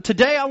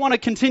Today I want to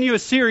continue a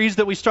series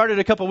that we started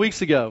a couple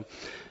weeks ago.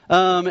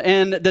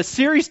 And the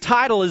series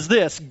title is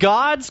this: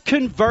 God's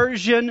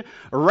Conversion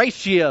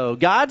Ratio.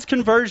 God's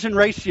Conversion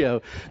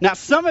Ratio. Now,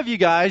 some of you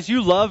guys,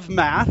 you love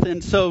math,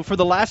 and so for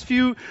the last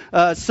few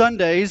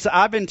Sundays,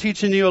 I've been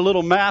teaching you a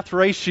little math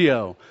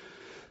ratio.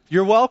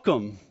 You're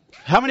welcome.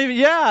 How many of you?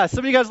 Yeah, some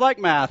of you guys like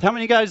math. How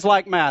many of you guys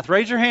like math?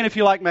 Raise your hand if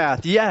you like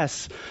math.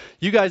 Yes,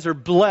 you guys are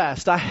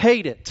blessed. I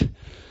hate it.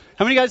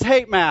 How many of you guys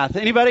hate math?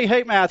 Anybody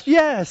hate math?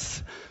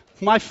 Yes.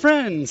 My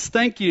friends,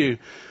 thank you.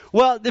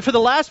 Well, for the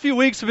last few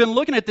weeks, we've been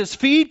looking at this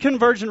feed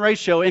conversion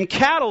ratio. In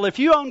cattle, if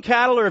you own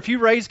cattle or if you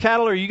raise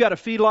cattle or you got a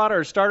feed lot or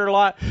a starter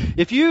lot,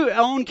 if you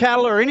own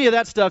cattle or any of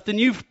that stuff, then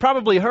you've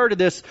probably heard of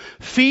this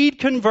feed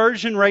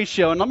conversion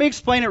ratio. And let me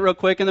explain it real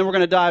quick and then we're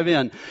going to dive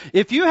in.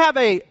 If you have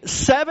a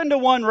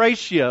 7-to-1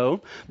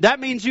 ratio, that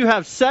means you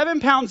have 7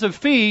 pounds of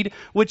feed,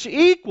 which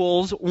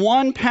equals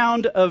 1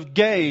 pound of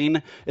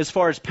gain as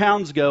far as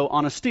pounds go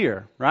on a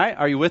steer, right?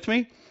 Are you with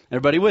me?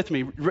 Everybody with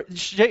me?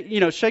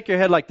 Shake your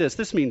head like this.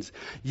 This means,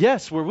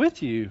 yes, we're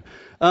with you.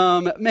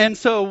 And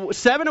so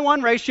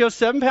 7-to-1 ratio,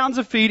 7 pounds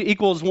of feed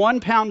equals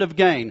 1 pound of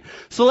gain.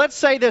 So let's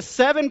say this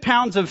 7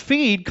 pounds of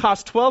feed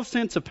costs 12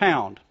 cents a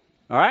pound.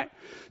 All right?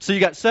 So you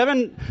got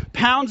 7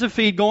 pounds of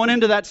feed going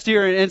into that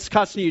steer and it's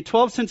costing you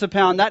 12 cents a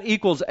pound. That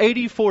equals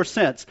 84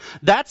 cents.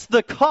 That's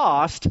the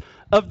cost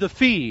of the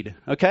feed.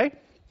 Okay?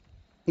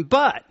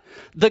 But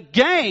the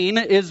gain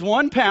is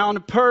 1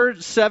 pound per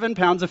 7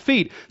 pounds of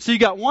feed. So you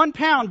got 1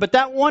 pound, but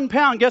that 1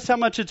 pound, guess how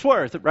much it's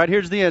worth? Right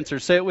here's the answer.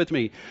 Say it with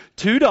me.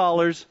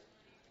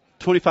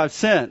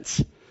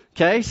 $2.25.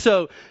 Okay,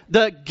 so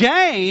the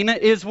gain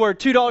is worth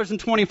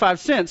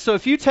 $2.25. So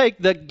if you take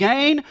the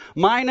gain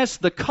minus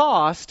the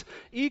cost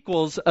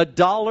equals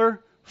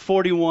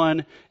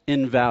 $1.41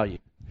 in value.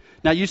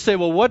 Now you say,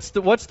 well, what's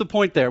the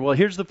point there? Well,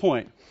 here's the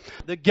point.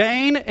 The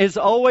gain is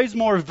always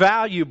more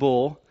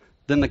valuable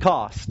than the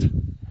cost.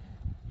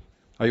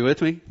 Are you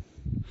with me?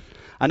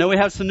 I know we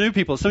have some new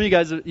people. Some of you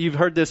guys, you've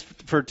heard this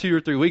for 2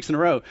 or 3 weeks in a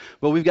row,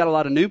 but we've got a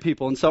lot of new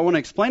people, and so I want to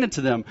explain it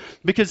to them.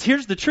 Because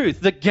here's the truth.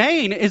 The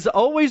gain is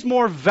always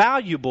more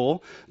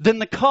valuable than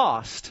the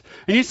cost.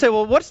 And you say,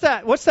 well, what's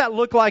that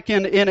look like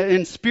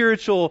in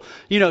spiritual,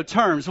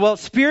 terms? Well,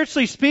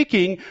 spiritually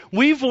speaking,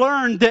 we've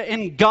learned that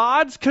in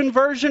God's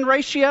conversion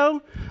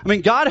ratio,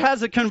 God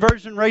has a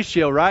conversion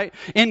ratio, right?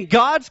 In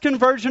God's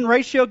conversion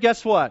ratio,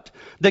 guess what?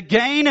 The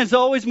gain is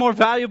always more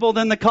valuable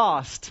than the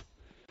cost.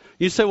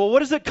 You say, well, what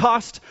does it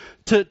cost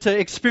to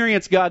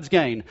experience God's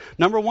gain?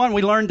 Number one,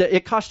 we learned that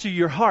it costs you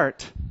your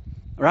heart,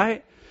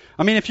 right?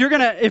 If you're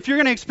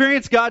gonna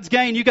experience God's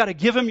gain, you got to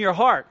give Him your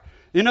heart.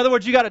 In other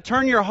words, you got to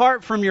turn your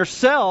heart from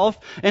yourself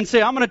and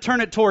say, I'm going to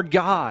turn it toward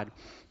God.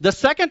 The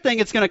second thing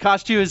it's going to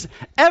cost you is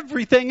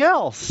everything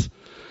else.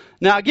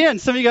 Now, again,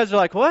 some of you guys are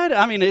like, what?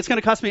 It's going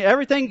to cost me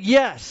everything?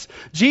 Yes.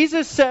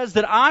 Jesus says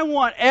that I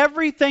want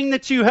everything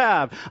that you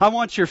have. I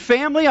want your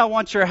family. I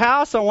want your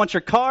house. I want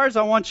your cars.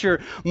 I want your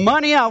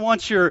money. I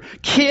want your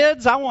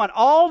kids. I want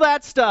all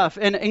that stuff.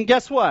 And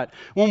guess what?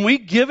 When we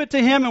give it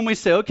to Him and we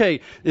say, okay,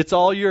 it's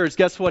all yours,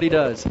 guess what He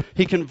does?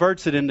 He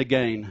converts it into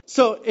gain.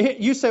 So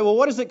you say, well,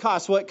 what does it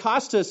cost? Well, it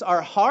costs us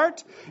our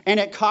heart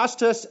and it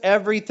costs us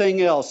everything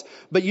else.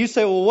 But you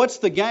say, well, what's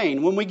the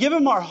gain? When we give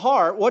Him our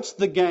heart, what's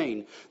the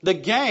gain? The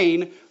gain,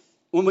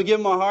 when we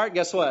give Him our heart,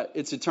 guess what?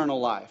 It's eternal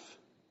life.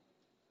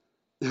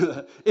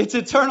 It's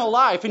eternal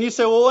life. And you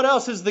say, well, what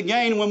else is the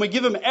gain? When we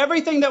give Him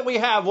everything that we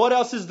have, what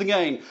else is the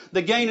gain?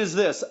 The gain is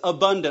this: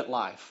 abundant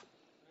life.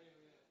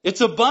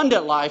 It's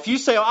abundant life. You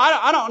say,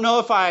 I don't know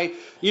if I,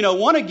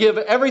 want to give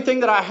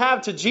everything that I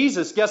have to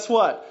Jesus. Guess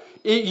what?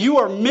 You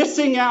are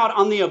missing out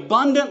on the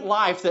abundant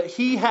life that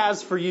He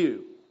has for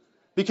you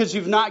because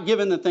you've not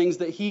given the things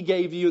that He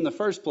gave you in the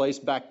first place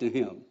back to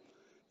Him.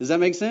 Does that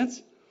make sense?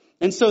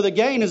 And so the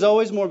gain is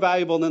always more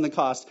valuable than the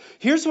cost.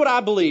 Here's what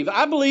I believe.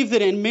 I believe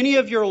that in many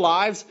of your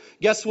lives,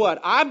 guess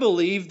what? I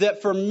believe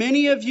that for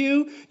many of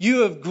you,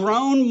 you have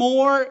grown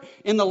more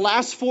in the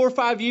last 4 or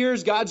 5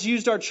 years. God's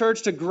used our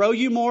church to grow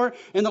you more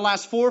in the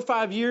last 4 or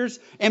 5 years.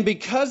 And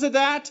because of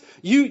that,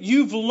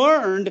 you've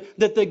learned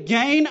that the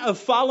gain of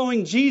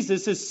following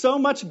Jesus is so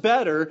much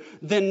better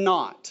than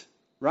not,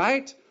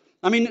 right?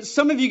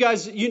 Some of you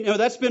guys,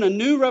 that's been a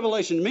new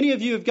revelation. Many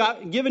of you have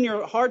given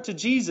your heart to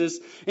Jesus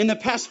in the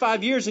past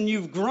 5 years, and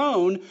you've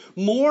grown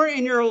more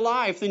in your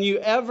life than you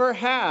ever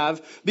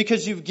have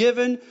because you've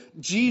given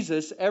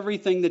Jesus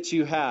everything that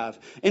you have.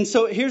 And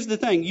so here's the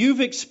thing.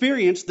 You've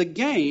experienced the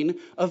gain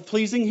of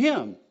pleasing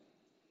Him.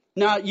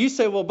 Now, you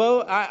say, well,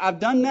 Bo, I've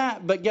done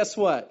that, but guess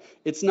what?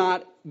 It's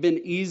not been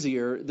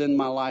easier than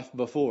my life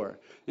before.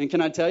 And can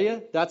I tell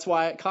you, that's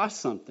why it costs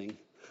something.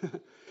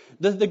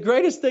 The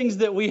greatest things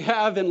that we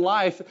have in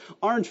life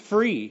aren't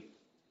free,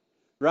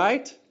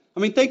 right?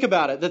 Think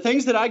about it. The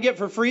things that I get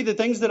for free, the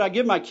things that I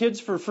give my kids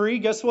for free,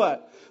 guess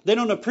what? They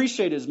don't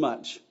appreciate as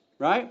much,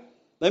 right?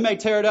 They may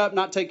tear it up,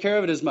 not take care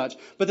of it as much.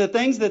 But the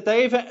things that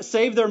they've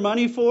saved their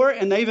money for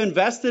and they've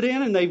invested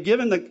in and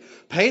they've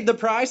paid the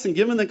price and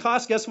given the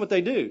cost, guess what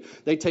they do?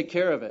 They take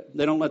care of it.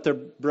 They don't let their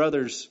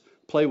brothers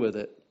play with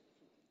it.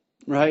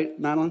 Right,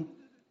 Madeline?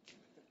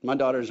 My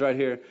daughter's right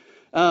here.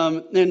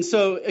 And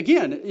so,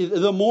 again,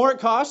 the more it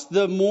costs,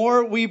 the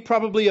more we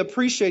probably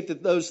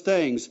appreciate those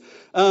things.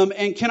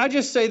 And can I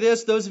just say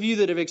this? Those of you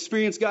that have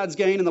experienced God's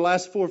gain in the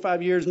last 4 or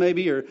 5 years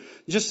maybe, or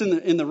just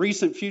in the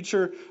recent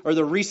future or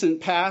the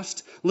recent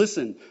past,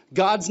 listen,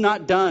 God's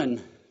not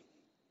done.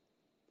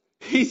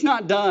 He's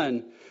not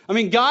done. I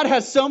mean, God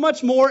has so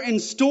much more in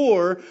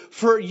store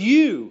for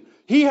you.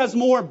 He has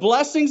more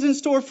blessings in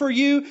store for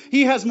you.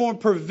 He has more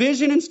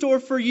provision in store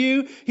for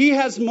you. He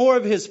has more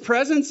of His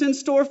presence in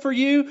store for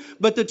you.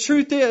 But the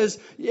truth is,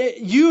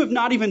 you have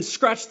not even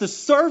scratched the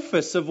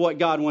surface of what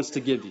God wants to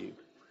give you.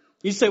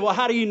 You say, well,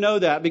 how do you know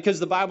that? Because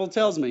the Bible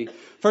tells me.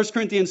 1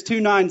 Corinthians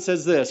 2:9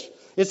 says this.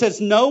 It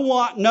says,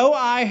 no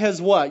eye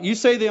has what? You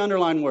say the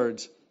underlined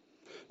words.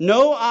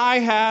 No eye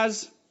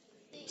has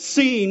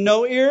seen,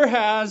 no ear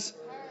has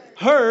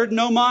heard,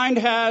 no mind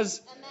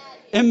has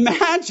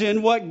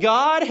imagine what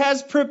God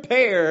has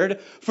prepared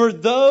for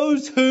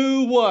those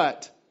who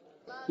what?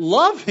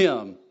 Love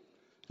Him.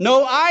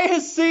 No eye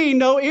has seen,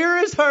 no ear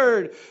has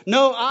heard,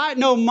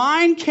 no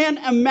mind can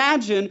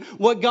imagine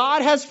what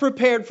God has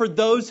prepared for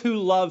those who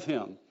love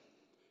Him.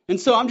 And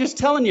so I'm just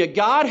telling you,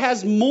 God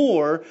has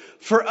more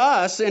for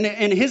us,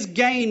 and His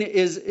gain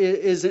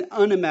is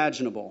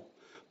unimaginable.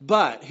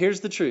 But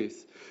here's the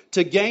truth.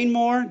 To gain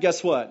more,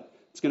 guess what?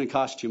 It's going to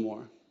cost you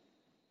more.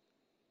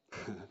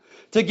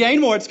 To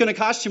gain more, it's going to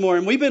cost you more.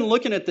 And we've been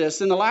looking at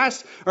this in the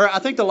last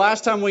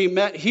time we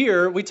met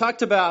here, we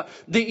talked about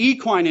the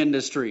equine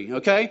industry,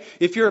 okay?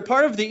 If you're a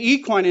part of the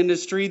equine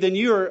industry, then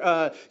you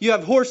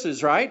have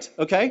horses, right?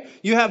 Okay?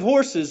 You have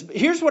horses.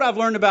 Here's what I've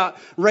learned about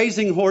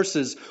raising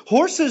horses.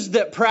 Horses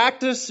that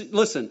practice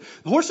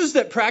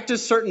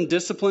certain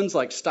disciplines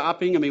like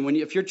stopping. I mean,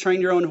 if you're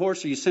training your own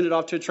horse or you send it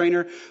off to a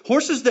trainer,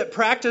 horses that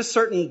practice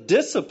certain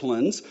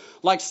disciplines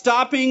like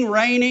stopping,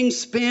 reining,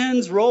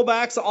 spins,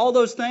 rollbacks, all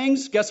those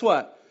things, guess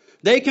what?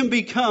 They can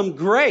become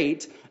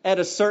great at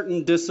a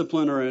certain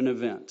discipline or an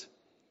event.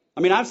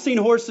 I mean, I've seen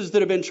horses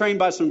that have been trained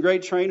by some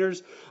great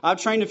trainers.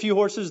 I've trained a few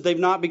horses. They've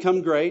not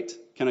become great.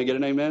 Can I get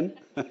an amen?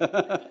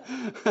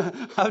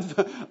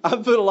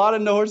 I've put a lot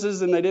into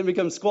horses and they didn't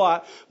become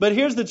squat. But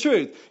here's the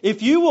truth.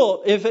 If you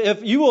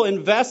will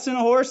invest in a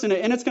horse and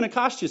it's going to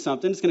cost you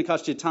something, it's going to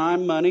cost you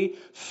time, money,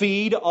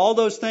 feed, all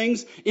those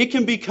things, it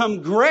can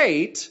become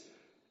great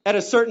at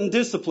a certain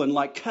discipline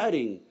like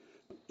cutting,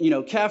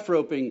 calf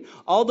roping,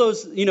 all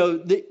those,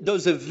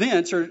 those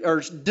events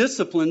or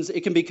disciplines,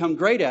 it can become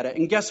great at it.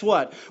 And guess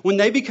what? When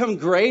they become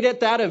great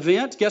at that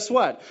event, guess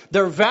what?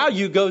 Their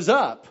value goes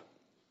up.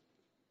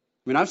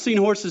 I mean, I've seen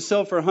horses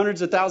sell for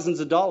hundreds of thousands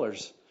of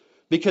dollars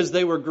because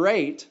they were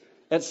great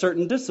at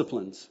certain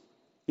disciplines.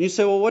 And you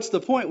say, well, what's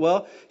the point?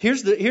 Well,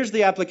 here's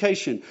the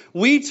application.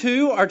 We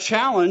too are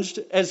challenged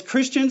as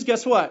Christians,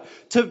 guess what?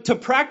 To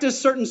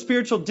practice certain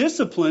spiritual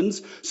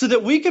disciplines so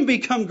that we can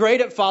become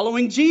great at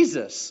following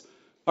Jesus.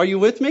 Are you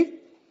with me?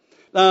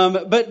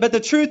 But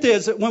the truth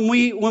is that when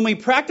we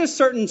practice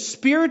certain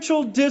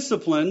spiritual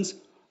disciplines,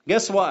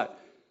 guess what?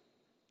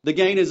 The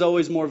gain is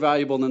always more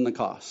valuable than the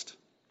cost.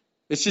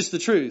 It's just the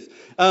truth.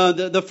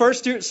 The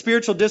first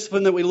spiritual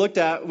discipline that we looked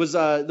at was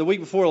the week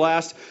before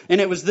last,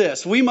 and it was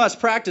this. We must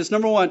practice,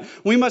 number one,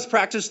 we must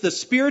practice the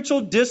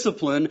spiritual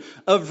discipline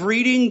of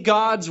reading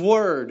God's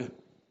Word.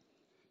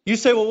 You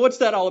say, well, what's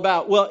that all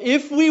about? Well,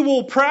 if we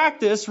will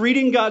practice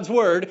reading God's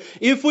Word,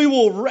 if we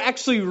will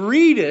actually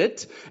read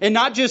it, and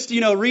not just,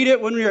 read it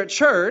when we're at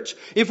church,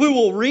 if we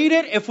will read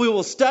it, if we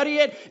will study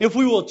it, if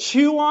we will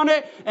chew on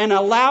it, and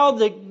allow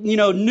the,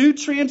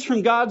 nutrients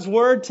from God's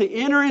Word to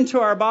enter into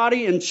our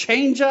body and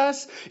change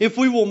us, if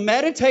we will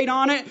meditate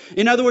on it,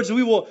 in other words,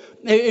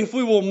 if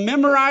we will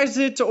memorize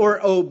it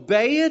or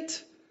obey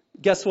it,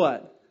 guess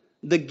what?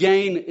 The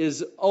gain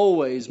is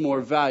always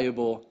more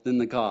valuable than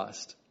the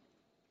cost.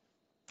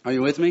 Are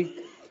you with me?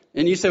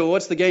 And you say, well,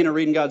 what's the gain of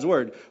reading God's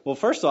Word? Well,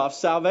 first off,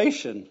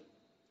 salvation.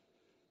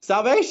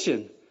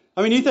 Salvation.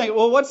 I mean, you think,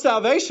 well, what's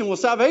salvation? Well,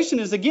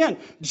 salvation is, again,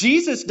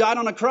 Jesus died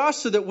on a cross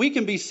so that we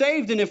can be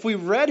saved. And if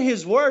we've read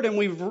His Word and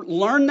we've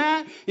learned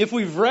that, if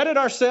we've read it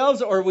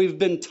ourselves or we've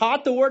been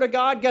taught the Word of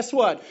God, guess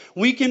what?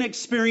 We can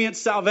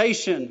experience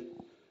salvation.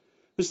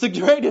 It's the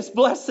greatest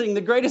blessing,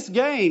 the greatest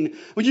gain.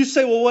 Would you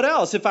say, well, what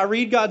else? If I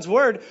read God's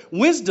Word,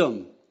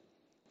 wisdom.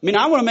 I mean,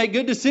 I want to make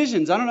good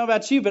decisions. I don't know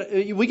about you, but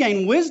we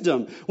gain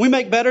wisdom. We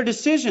make better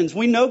decisions.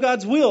 We know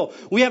God's will.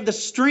 We have the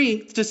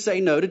strength to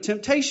say no to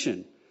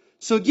temptation.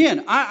 So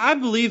again, I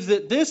believe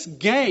that this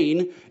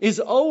gain is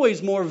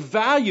always more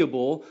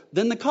valuable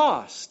than the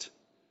cost.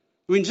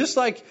 I mean, just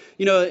like,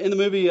 in the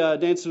movie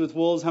Dances with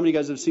Wolves, how many of you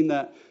guys have seen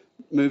that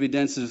movie,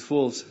 Dances with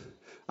Wolves?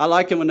 I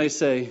like it when they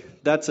say,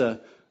 that's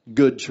a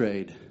good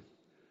trade.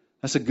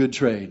 That's a good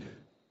trade.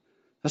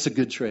 That's a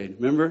good trade.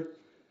 Remember?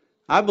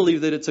 I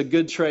believe that it's a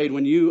good trade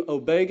when you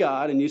obey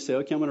God and you say,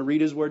 okay, I'm going to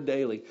read His Word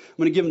daily. I'm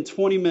going to give Him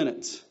 20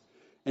 minutes.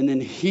 And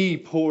then He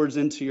pours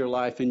into your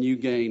life and you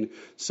gain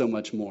so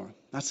much more.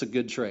 That's a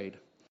good trade.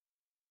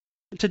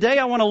 Today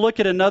I want to look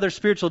at another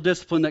spiritual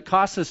discipline that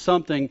costs us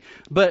something,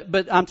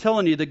 but I'm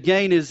telling you, the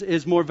gain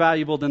is more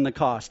valuable than the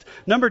cost.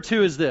 Number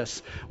 2 is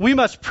this. We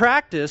must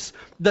practice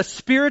the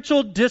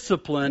spiritual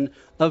discipline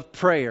of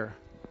prayer.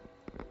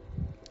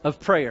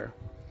 Of prayer.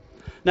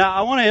 Now,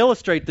 I want to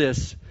illustrate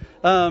this.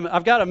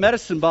 I've got a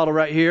medicine bottle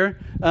right here,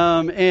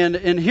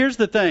 and here's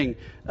the thing.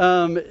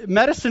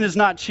 Medicine is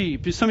not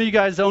cheap. Some of you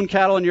guys own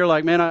cattle, and you're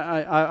like, man,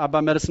 I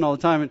buy medicine all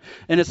the time,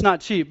 and it's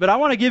not cheap. But I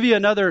want to give you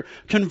another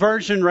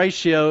conversion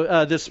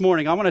ratio this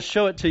morning. I want to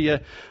show it to you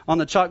on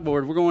the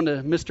chalkboard. We're going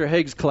to Mr.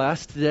 Haig's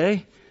class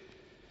today.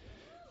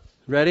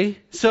 Ready?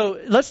 So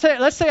let's say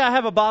I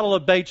have a bottle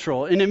of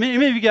Baytril, and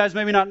many of you guys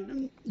maybe not,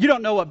 you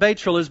don't know what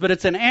Baytril is, but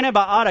it's an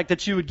antibiotic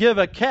that you would give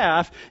a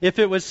calf if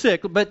it was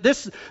sick. But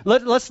let's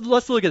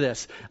look at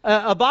this.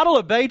 A bottle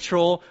of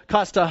Baytril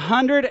costs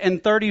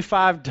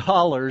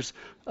 $135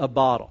 a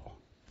bottle.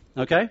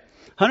 Okay?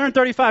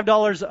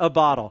 $135 a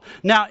bottle.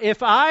 Now,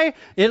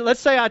 let's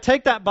say I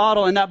take that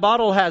bottle, and that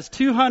bottle has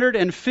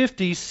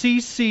 250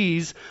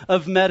 cc's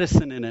of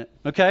medicine in it.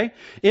 Okay?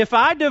 If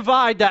I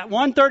divide that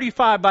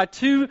 135 by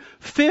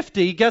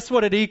 250, guess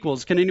what it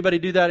equals? Can anybody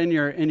do that in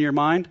your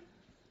mind?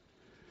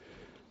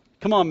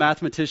 Come on,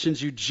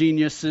 mathematicians, you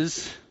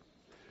geniuses.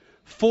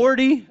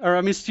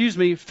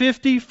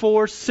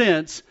 54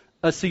 cents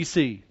a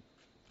cc.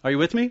 Are you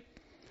with me?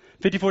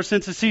 54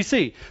 cents a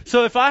cc.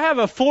 So if I have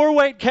a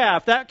 4-weight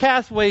calf, that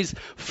calf weighs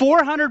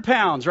 400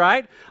 pounds,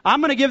 right?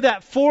 I'm going to give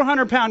that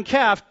 400-pound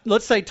calf,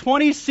 let's say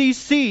 20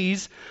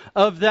 cc's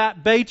of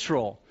that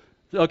Baytril.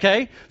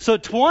 Okay? So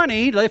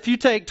 20, if you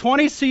take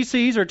 20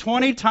 cc's or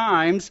 20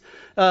 times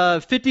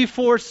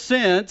 54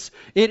 cents,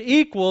 it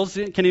equals,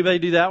 can anybody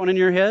do that one in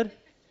your head?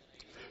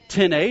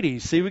 1080.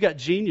 See, we got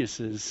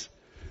geniuses.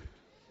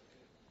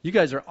 You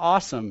guys are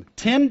awesome.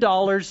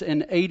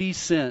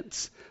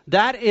 $10.80.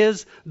 That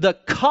is the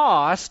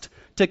cost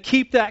to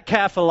keep that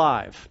calf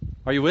alive.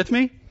 Are you with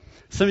me?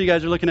 Some of you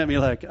guys are looking at me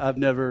like, I've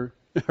never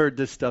heard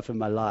this stuff in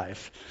my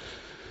life.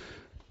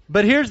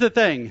 But here's the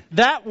thing.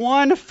 That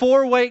one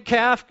 4-weight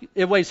calf,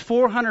 it weighs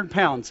 400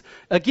 pounds.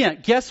 Again,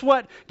 guess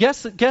what?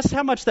 Guess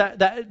how much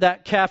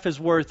that calf is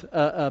worth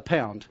a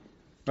pound.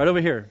 Right over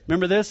here.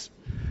 Remember this?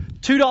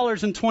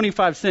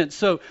 $2.25.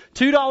 So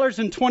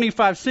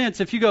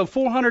 $2.25, if you go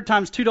 400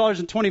 times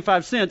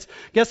 $2.25,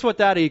 guess what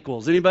that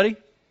equals? Anybody?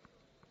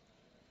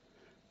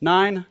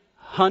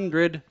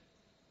 $900.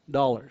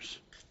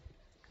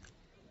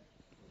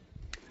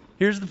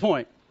 Here's the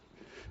point.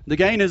 The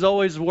gain is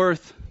always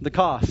worth the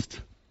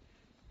cost.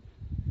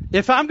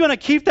 If I'm going to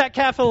keep that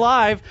calf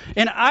alive,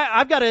 and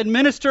I've got to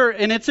administer,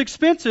 and it's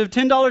expensive,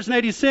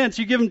 $10.80,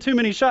 you give them too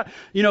many shots,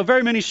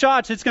 very many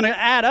shots, it's going to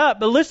add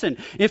up. But listen,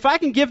 if I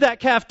can give that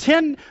calf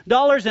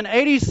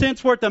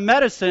 $10.80 worth of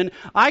medicine,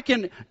 I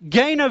can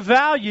gain a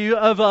value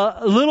of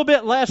a little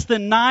bit less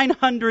than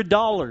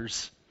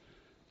 $900.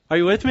 Are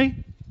you with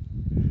me?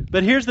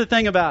 But here's the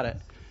thing about it.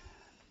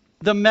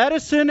 The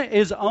medicine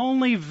is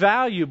only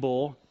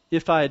valuable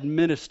if I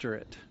administer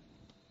it.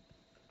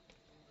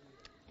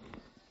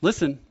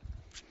 Listen.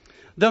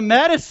 The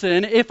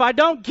medicine, if I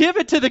don't give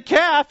it to the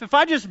calf, if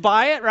I just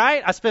buy it,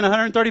 right? I spend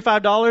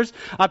 $135,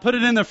 I put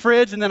it in the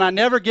fridge, and then I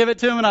never give it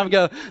to him, and I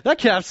go, that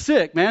calf's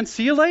sick, man.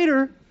 See you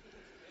later.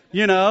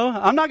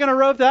 I'm not going to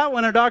rope that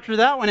one or doctor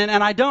that one,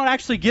 and I don't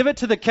actually give it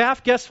to the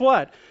calf, guess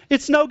what?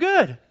 It's no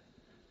good.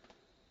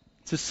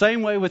 It's the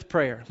same way with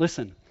prayer.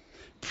 Listen.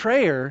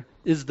 Prayer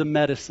is the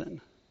medicine.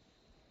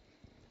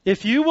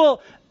 If you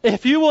will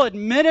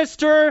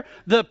administer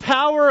the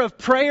power of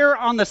prayer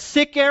on the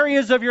sick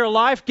areas of your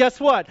life, guess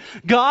what?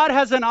 God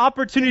has an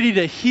opportunity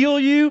to heal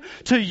you,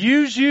 to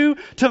use you,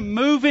 to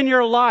move in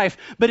your life.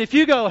 But if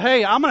you go,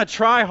 hey, I'm going to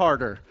try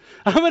harder.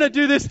 I'm going to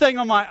do this thing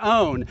on my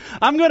own.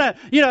 I'm going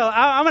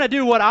to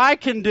do what I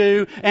can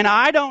do, and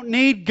I don't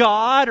need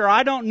God or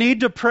I don't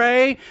need to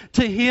pray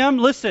to Him.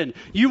 Listen,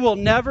 you will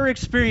never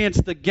experience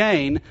the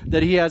gain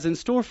that He has in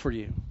store for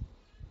you.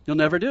 You'll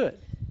never do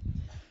it.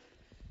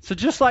 So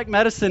just like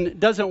medicine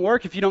doesn't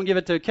work if you don't give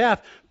it to a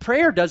calf,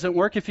 prayer doesn't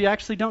work if you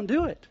actually don't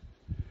do it.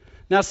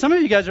 Now, some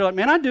of you guys are like,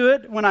 man, I do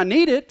it when I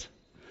need it,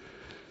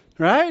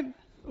 right?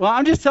 Well,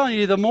 I'm just telling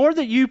you, the more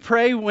that you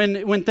pray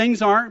when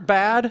things aren't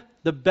bad,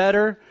 the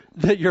better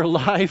that your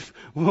life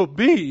will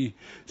be.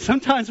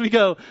 Sometimes we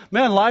go,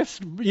 man, life's,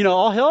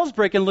 all hell's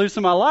breaking loose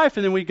in my life.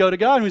 And then we go to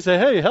God and we say,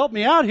 hey, help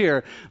me out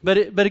here.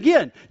 But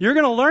again, you're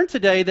going to learn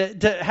today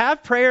that to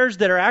have prayers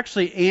that are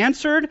actually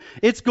answered,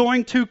 it's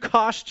going to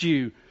cost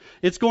you.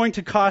 It's going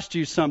to cost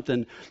you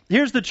something.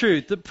 Here's the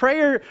truth. The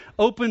prayer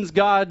opens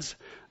the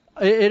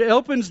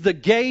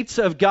gates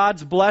of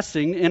God's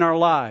blessing in our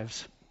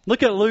lives.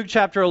 Look at Luke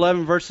chapter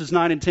 11, verses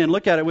 9 and 10.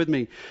 Look at it with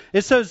me.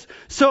 It says,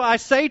 so I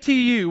say to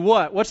you,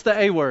 what? What's the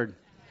A word?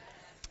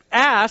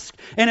 Ask,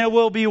 and it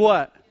will be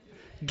what?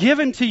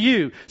 Given to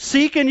you.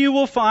 Seek, and you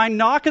will find.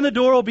 Knock, and the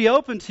door will be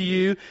open to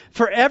you.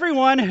 For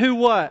everyone who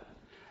what?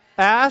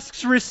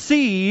 Asks,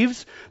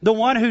 receives. The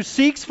one who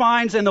seeks,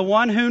 finds. And the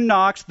one who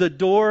knocks, the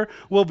door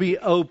will be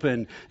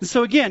open. And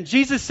so again,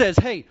 Jesus says,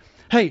 hey,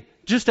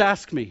 just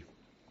ask me.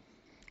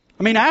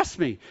 I mean, ask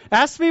me.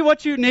 Ask me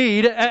what you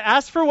need.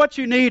 Ask for what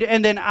you need,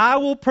 and then I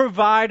will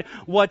provide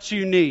what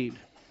you need.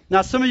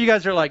 Now, some of you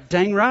guys are like,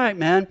 dang right,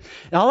 man.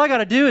 All I got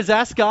to do is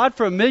ask God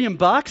for $1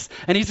 million,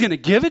 and He's going to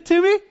give it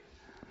to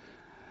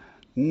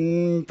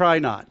me? Probably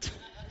not.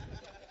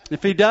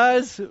 If He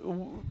does,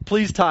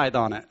 please tithe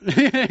on it.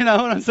 You know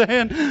what I'm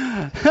saying?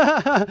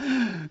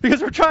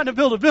 Because we're trying to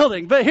build a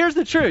building. But here's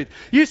the truth.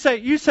 You say,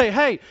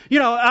 hey,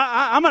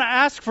 I'm going to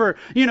ask for,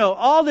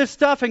 all this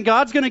stuff and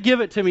God's going to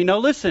give it to me. No,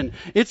 listen,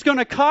 it's going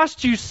to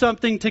cost you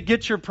something to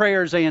get your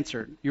prayers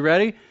answered. You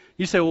ready?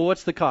 You say, well,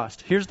 what's the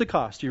cost? Here's the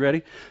cost. You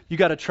ready? You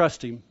got to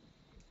trust Him.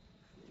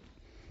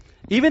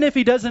 Even if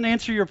He doesn't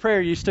answer your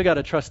prayer, you still got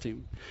to trust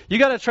Him. You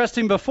got to trust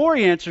Him before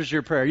He answers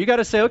your prayer. You got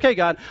to say, okay,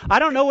 God, I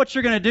don't know what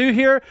you're going to do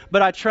here,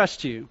 but I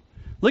trust you.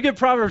 Look at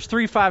Proverbs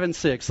 3, 5, and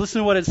 6. Listen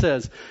to what it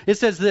says. It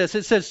says this.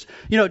 It says,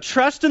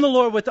 trust in the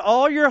Lord with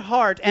all your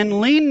heart and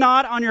lean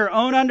not on your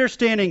own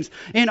understandings.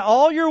 In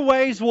all your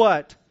ways,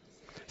 what?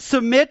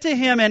 Submit to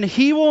Him and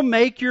He will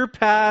make your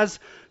paths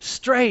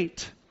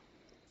straight.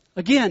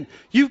 Again,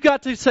 you've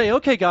got to say,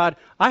 okay, God,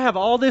 I have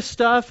all this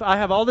stuff. I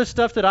have all this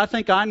stuff that I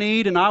think I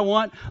need and I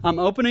want. I'm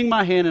opening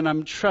my hand and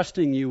I'm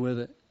trusting you with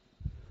it.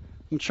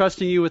 I'm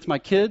trusting you with my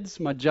kids,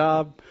 my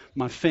job,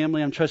 my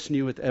family. I'm trusting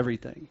you with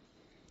everything.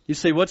 You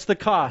say, what's the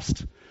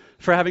cost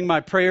for having my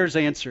prayers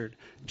answered?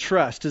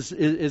 Trust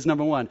is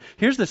number one.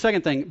 Here's the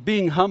second thing,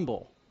 being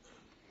humble.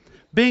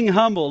 Being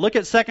humble. Look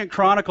at 2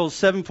 Chronicles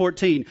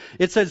 7:14.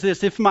 It says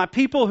this, if my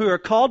people who are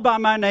called by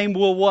my name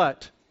will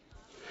what?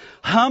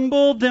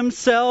 Humble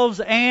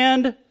themselves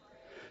and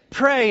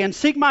pray and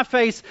seek my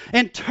face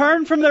and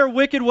turn from their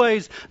wicked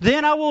ways.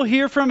 Then I will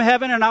hear from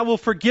heaven and I will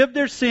forgive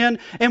their sin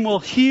and will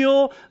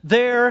heal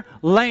their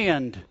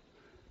land.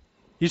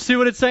 You see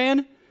what it's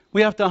saying?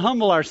 We have to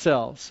humble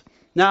ourselves.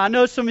 Now, I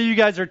know some of you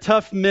guys are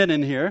tough men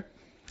in here.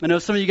 I know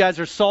some of you guys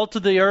are salt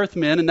of the earth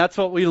men, and that's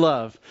what we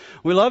love.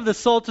 We love the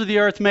salt of the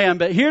earth man,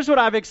 but here's what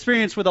I've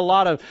experienced with a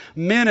lot of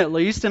men at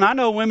least, and I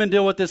know women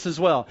deal with this as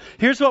well.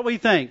 Here's what we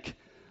think.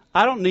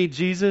 I don't need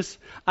Jesus.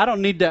 I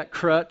don't need that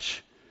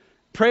crutch.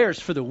 Prayer's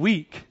for the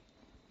weak.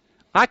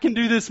 I can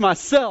do this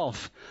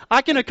myself.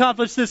 I can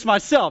accomplish this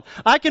myself.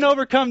 I can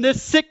overcome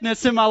this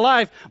sickness in my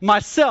life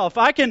myself.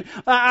 I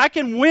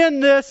can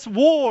win this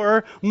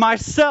war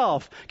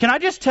myself. Can I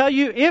just tell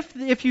you,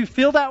 if you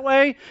feel that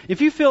way, if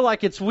you feel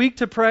like it's weak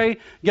to pray,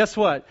 guess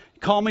what?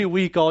 Call me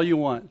weak all you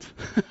want.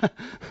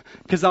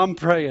 Because I'm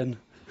praying.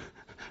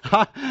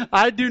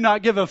 I do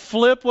not give a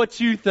flip what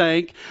you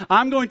think.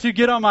 I'm going to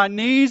get on my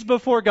knees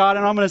before God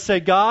and I'm going to say,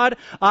 God,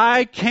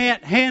 I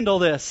can't handle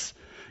this.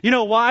 You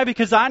know why?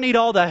 Because I need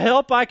all the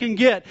help I can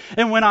get.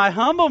 And when I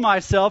humble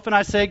myself and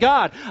I say,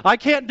 God, I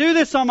can't do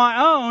this on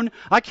my own.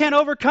 I can't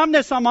overcome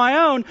this on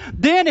my own.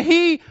 Then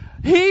He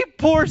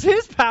pours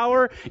His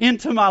power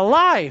into my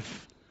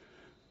life.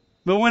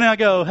 But when I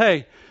go,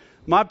 hey,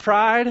 my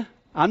pride,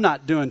 I'm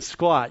not doing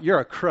squat. You're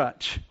a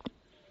crutch.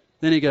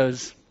 Then He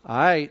goes, all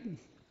right.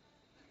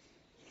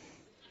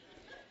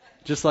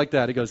 Just like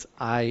that. He goes,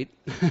 aight.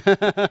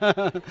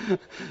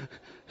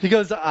 He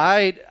goes,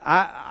 aight,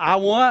 I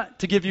want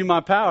to give you my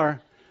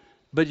power,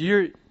 but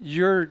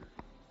you're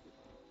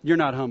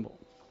not humble.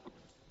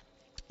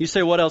 You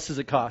say, what else does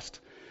it cost?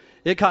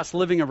 It costs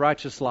living a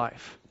righteous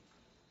life.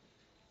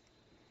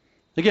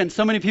 Again,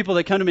 so many people,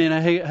 they come to me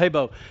and, hey,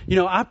 Bo,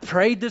 I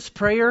prayed this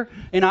prayer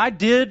and I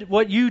did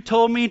what you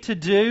told me to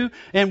do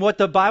and what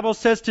the Bible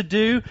says to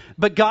do,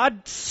 but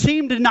God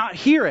seemed to not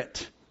hear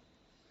it.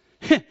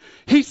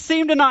 He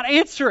seemed to not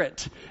answer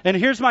it. And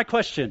here's my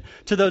question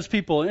to those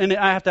people, and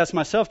I have to ask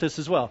myself this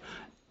as well.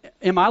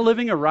 Am I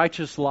living a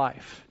righteous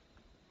life?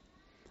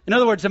 In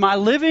other words, am I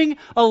living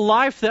a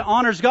life that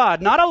honors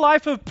God? Not a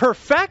life of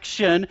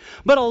perfection,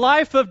 but a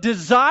life of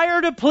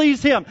desire to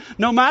please Him.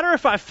 No matter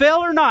if I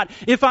fail or not,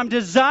 if I'm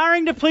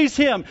desiring to please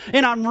Him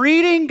and I'm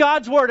reading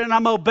God's Word and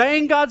I'm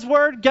obeying God's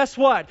Word, guess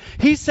what?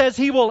 He says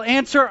He will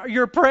answer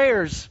your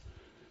prayers.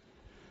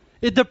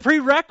 The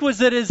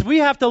prerequisite is we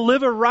have to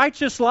live a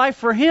righteous life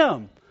for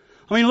Him.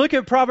 I mean, look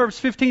at Proverbs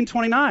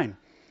 15:29. It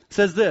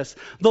says this,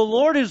 the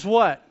Lord is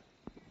what?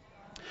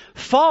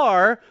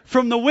 Far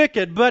from the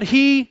wicked, but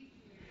He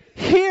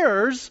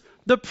hears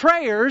the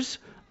prayers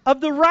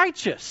of the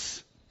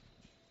righteous.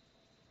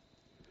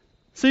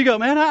 So you go,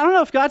 man, I don't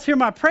know if God's hearing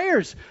my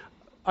prayers.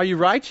 Are you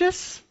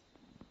righteous?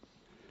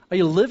 Are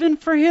you living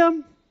for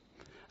Him?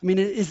 I mean,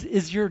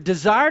 is your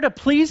desire to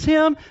please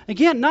Him?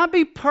 Again, not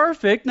be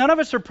perfect. None of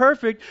us are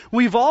perfect.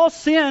 We've all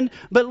sinned.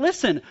 But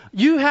listen,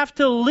 you have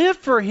to live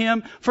for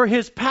Him, for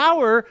His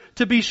power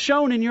to be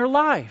shown in your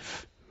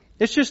life.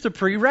 It's just a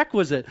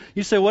prerequisite.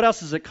 You say, what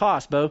else does it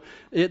cost, Bo?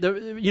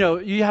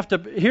 You have to,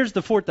 here's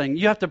the fourth thing.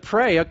 You have to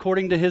pray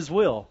according to His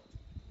will.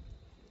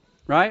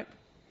 Right?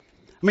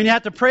 I mean, you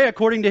have to pray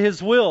according to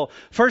His will.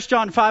 1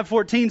 John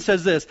 5:14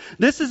 says this.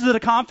 This is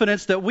the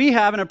confidence that we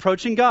have in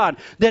approaching God.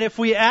 That if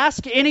we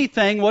ask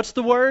anything, what's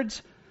the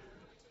words?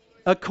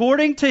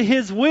 According to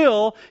His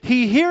will,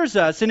 He hears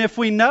us. And if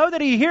we know that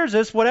He hears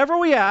us, whatever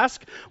we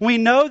ask, we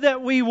know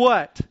that we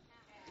what?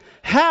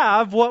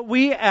 Have what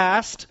we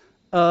asked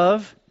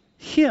of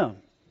Him.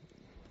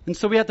 And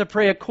so we have to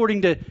pray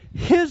according to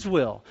His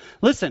will.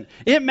 Listen,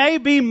 it may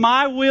be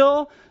my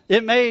will.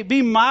 It may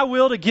be my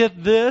will to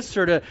get this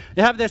or to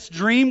have this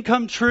dream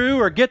come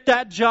true or get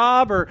that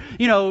job or,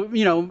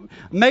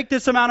 make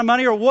this amount of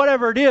money or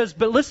whatever it is.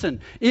 But listen,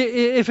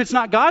 if it's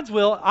not God's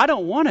will, I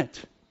don't want it.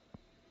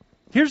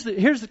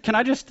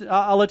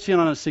 I'll let you in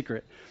on a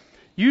secret.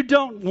 You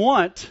don't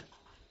want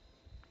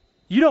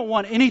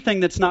anything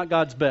that's not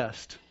God's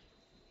best.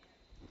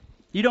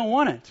 You don't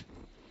want it.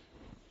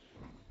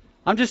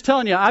 I'm just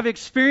telling you, I've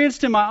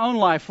experienced in my own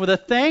life with the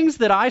things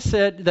that I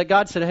said, that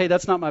God said, hey,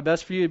 that's not my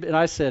best for you. And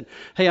I said,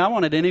 hey, I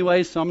want it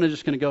anyway, so I'm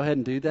just going to go ahead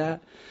and do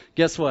that.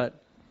 Guess what?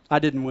 I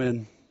didn't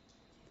win.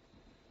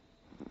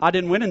 I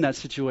didn't win in that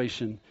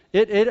situation.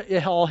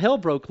 It all hell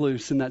broke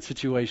loose in that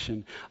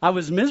situation. I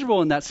was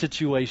miserable in that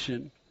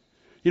situation.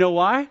 You know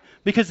why?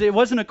 Because it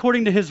wasn't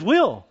according to His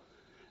will.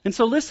 And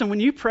so listen,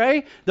 when you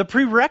pray, the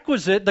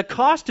prerequisite, the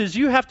cost is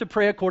you have to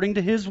pray according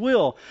to His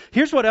will.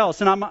 Here's what else,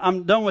 and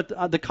I'm done with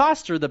the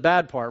costs are the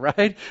bad part,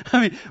 right?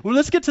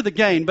 Let's get to the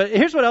gain. But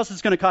here's what else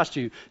it's going to cost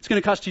you. It's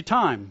going to cost you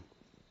time.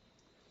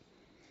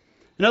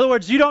 In other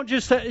words, you don't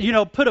just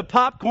put a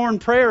popcorn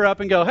prayer up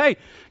and go, hey,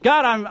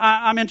 God,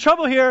 I'm in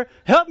trouble here.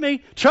 Help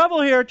me.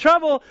 Trouble here.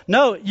 Trouble.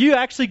 No, you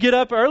actually get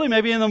up early,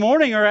 maybe in the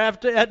morning or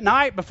at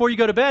night before you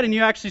go to bed, and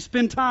you actually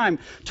spend time,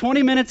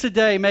 20 minutes a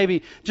day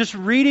maybe, just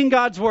reading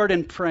God's Word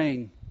and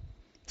praying.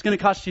 It's going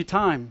to cost you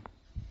time.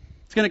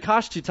 It's going to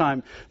cost you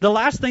time. The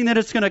last thing that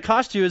it's going to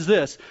cost you is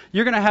this.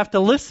 You're going to have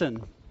to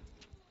listen.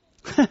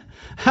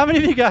 How many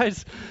of you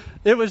guys...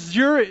 It was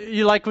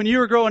like when you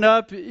were growing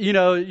up,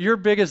 your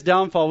biggest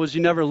downfall was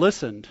you never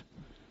listened.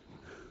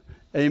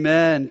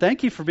 Amen.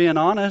 Thank you for being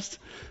honest.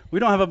 We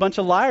don't have a bunch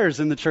of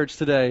liars in the church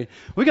today.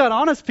 We got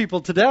honest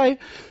people today.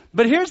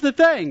 But here's the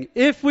thing.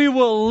 If we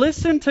will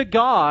listen to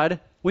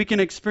God, we can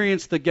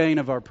experience the gain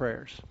of our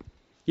prayers.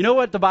 You know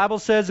what the Bible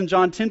says in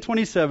John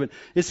 10:27?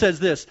 It says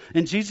this,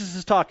 and Jesus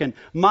is talking,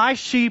 my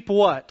sheep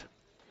what?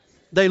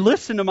 They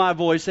listen to my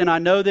voice, and I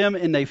know them,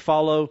 and they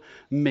follow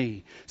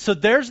me. So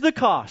there's the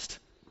cost.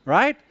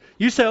 Right?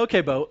 You say,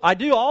 okay, Bo, I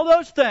do all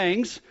those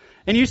things,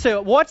 and you say,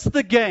 what's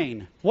the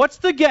gain? What's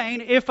the gain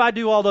if I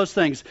do all those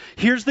things?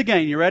 Here's the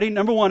gain. You ready?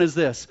 Number one is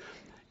this.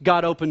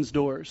 God opens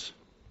doors.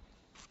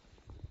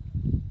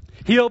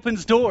 He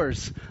opens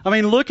doors.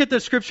 Look at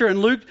the scripture in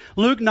Luke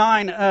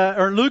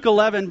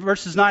 11,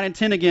 verses 9 and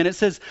 10 again. It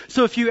says,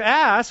 so if you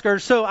ask, or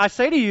so I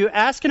say to you,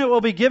 ask and it will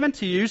be given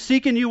to you,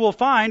 seek and you will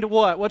find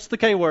what? What's the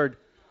K word?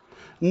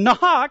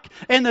 Knock,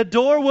 and the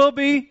door will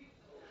be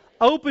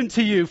open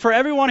to you. For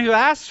everyone who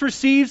asks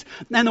receives,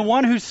 and the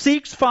one who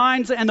seeks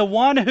finds, and the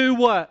one who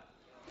what?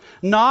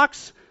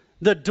 Knocks,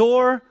 the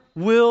door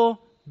will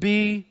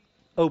be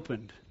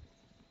opened.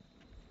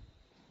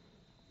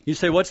 You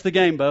say, what's the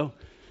game, Bo?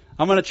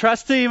 I'm going to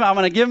trust Him. I'm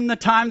going to give Him the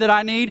time that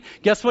I need.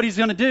 Guess what He's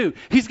going to do?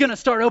 He's going to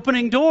start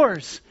opening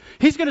doors.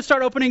 He's going to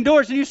start opening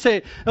doors. And you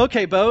say,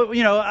 okay, Bo,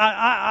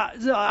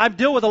 I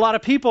deal with a lot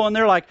of people and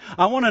they're like,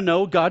 I want to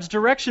know God's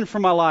direction for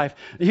my life.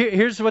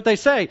 Here's what they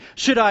say.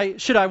 Should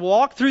I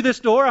walk through this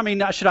door?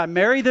 Should I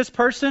marry this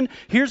person?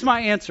 Here's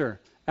my answer.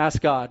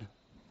 Ask God.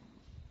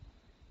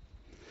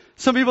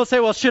 Some people say,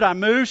 well, should I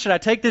move? Should I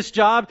take this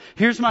job?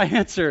 Here's my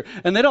answer.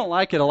 And they don't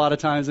like it a lot of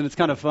times and it's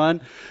kind of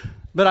fun.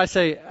 But I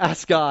say,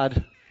 ask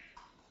God.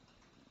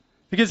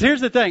 Because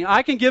here's the thing,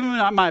 I can give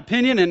Him my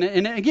opinion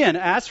and again,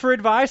 ask for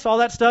advice, all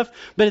that stuff.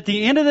 But at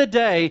the end of the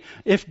day,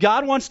 if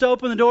God wants to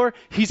open the door,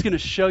 He's going to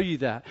show you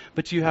that.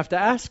 But you have to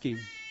ask Him.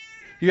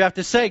 You have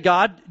to say,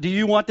 God, do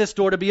you want this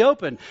door to be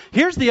open?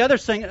 Here's the other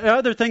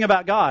thing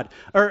about God,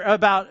 or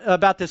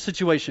about this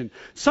situation.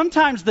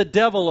 Sometimes the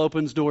devil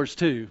opens doors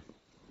too.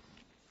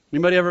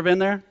 Anybody ever been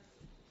there?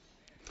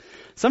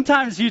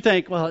 Sometimes you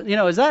think, well,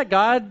 is that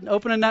God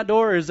opening that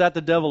door or is that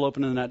the devil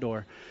opening that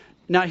door?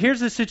 Now, here's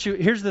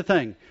the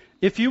thing.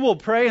 If you will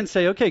pray and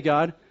say, okay,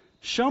 God,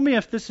 show me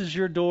if this is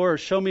your door or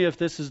show me if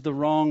this is the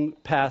wrong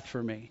path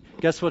for me.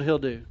 Guess what He'll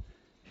do?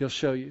 He'll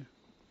show you.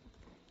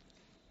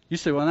 You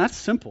say, well, that's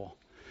simple.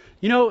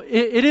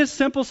 It is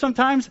simple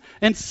sometimes.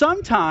 And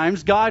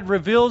sometimes God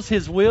reveals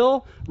His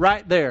will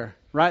right there,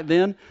 right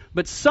then.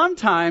 But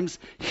sometimes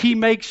He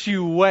makes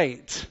you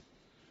wait.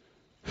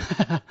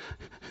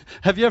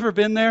 Have you ever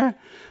been there?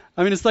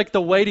 It's like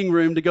the waiting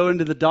room to go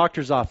into the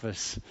doctor's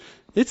office.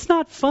 It's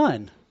not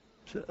fun.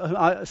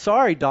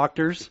 Sorry,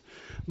 doctors,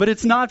 but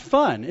it's not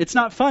fun. It's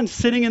not fun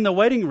sitting in the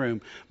waiting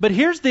room. But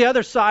here's the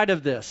other side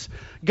of this.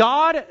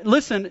 God,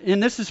 listen,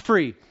 and this is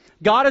free.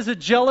 God is a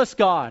jealous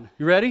God.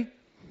 You ready?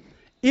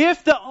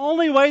 If the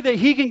only way that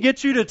He can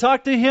get you to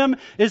talk to Him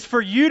is for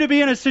you to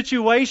be in a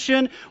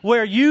situation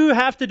where you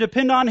have to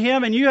depend on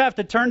Him and you have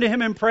to turn to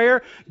Him in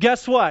prayer,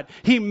 guess what?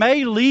 He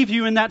may leave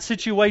you in that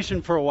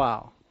situation for a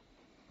while.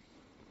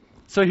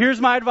 So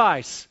here's my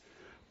advice.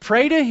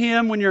 Pray to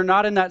Him when you're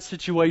not in that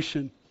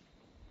situation.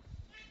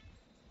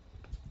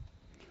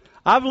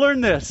 I've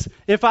learned this.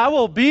 If I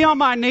will be on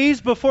my knees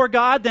before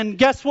God, then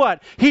guess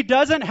what? He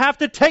doesn't have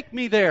to take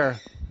me there.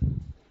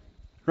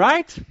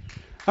 Right?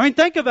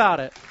 Think about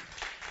it.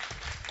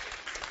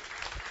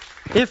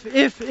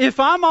 If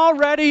I'm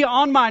already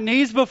on my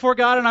knees before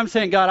God and I'm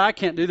saying, God, I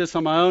can't do this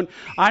on my own.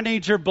 I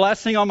need your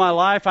blessing on my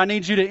life. I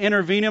need you to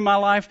intervene in my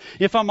life.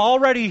 If I'm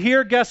already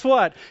here, guess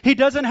what? He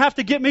doesn't have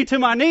to get me to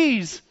my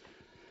knees.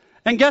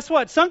 And guess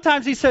what?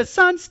 Sometimes he says,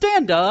 son,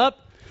 stand up.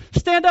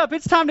 Stand up.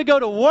 It's time to go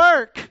to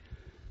work.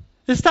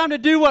 It's time to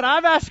do what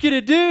I've asked you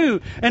to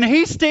do. And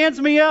he stands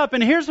me up.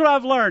 And here's what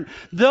I've learned.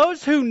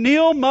 Those who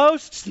kneel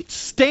most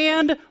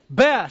stand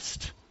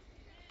best.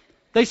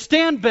 They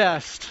stand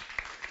best.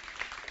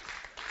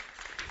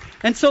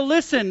 And so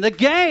listen, the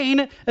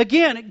gain,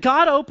 again,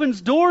 God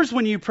opens doors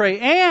when you pray,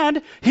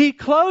 and he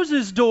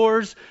closes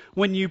doors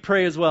when you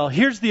pray as well.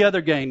 Here's the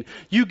other gain.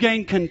 You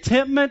gain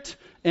contentment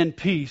and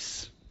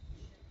peace.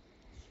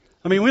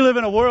 I mean, we live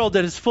in a world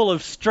that is full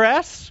of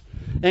stress,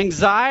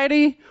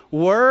 anxiety,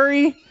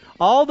 worry,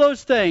 all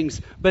those things.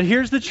 But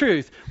here's the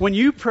truth. When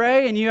you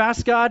pray and you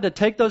ask God to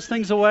take those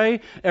things away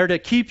or to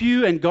keep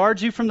you and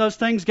guard you from those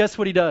things, guess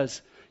what he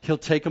does? He'll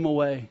take them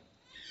away.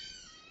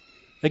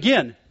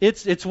 Again,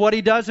 it's what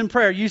he does in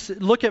prayer. You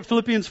look at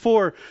Philippians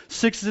 4,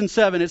 6 and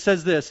 7. It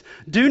says this.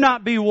 Do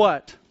not be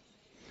what?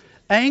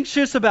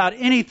 Anxious about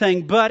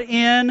anything, but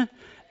in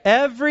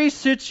every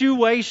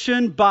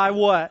situation by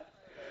what?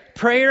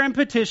 Prayer and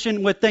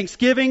petition with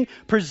thanksgiving.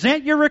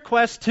 Present your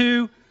request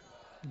to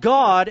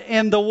God,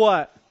 and the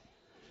what?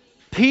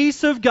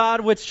 Peace of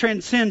God which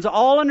transcends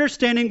all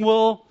understanding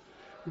will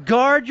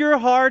guard your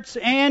hearts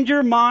and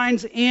your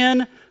minds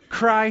in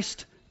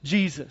Christ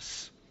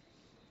Jesus.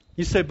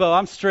 You say, Bo,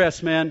 I'm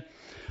stressed, man.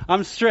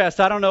 I'm stressed.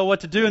 I don't know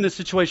what to do in this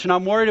situation.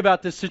 I'm worried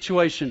about this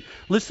situation.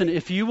 Listen,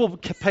 if you will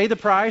pay the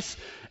price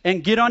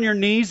and get on your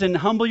knees and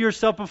humble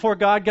yourself before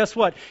God, guess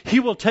what?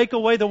 He will take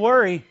away the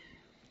worry.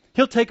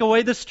 He'll take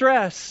away the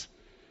stress.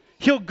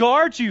 He'll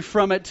guard you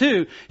from it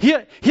too.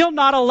 He'll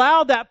not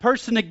allow that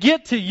person to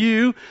get to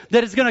you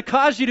that is going to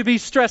cause you to be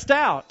stressed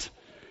out.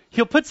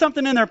 He'll put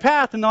something in their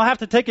path and they'll have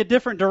to take a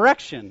different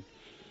direction.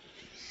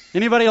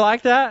 Anybody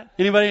like that?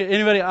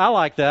 Anybody? I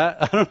like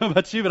that. I don't know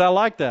about you, but I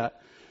like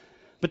that.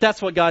 But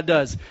that's what God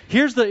does.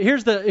 Here's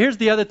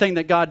the other thing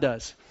that God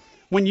does.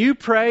 When you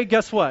pray,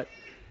 guess what?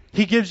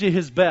 He gives you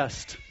his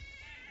best.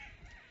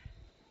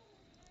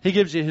 He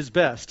gives you his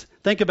best.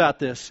 Think about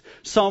this.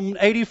 Psalm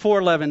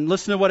 84:11.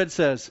 Listen to what it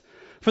says.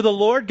 For the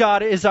Lord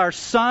God is our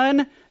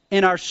sun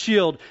and our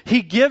shield.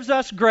 He gives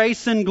us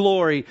grace and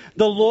glory.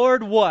 The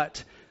Lord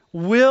what?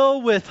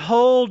 Will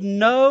withhold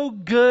no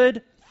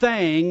good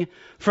thing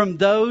from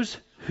those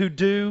who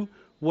do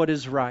what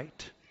is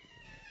right.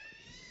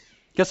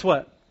 Guess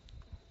what?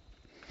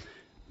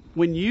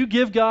 When you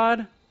give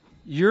God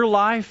your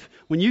life,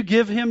 when you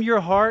give him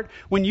your heart,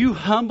 when you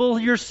humble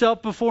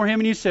yourself before him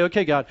and you say,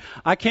 okay, God,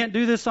 I can't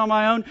do this on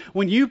my own.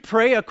 When you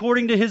pray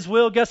according to his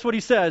will, guess what he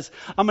says?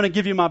 I'm going to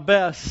give you my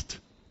best.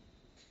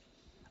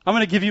 I'm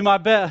going to give you my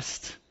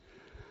best.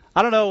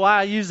 I don't know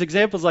why I use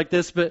examples like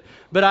this, but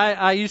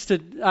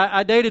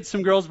I dated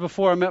some girls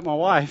before I met my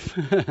wife.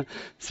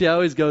 See, I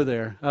always go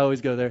there.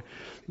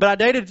 But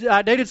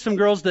I dated some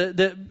girls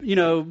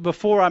that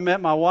before I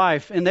met my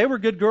wife, and they were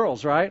good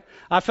girls, right?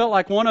 I felt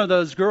like one of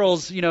those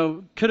girls,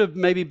 could have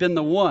maybe been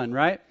the one,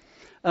 right?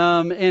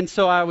 And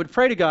so I would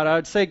pray to God. I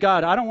would say,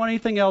 God, I don't want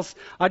anything else.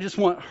 I just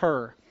want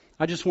her.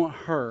 I just want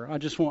her. I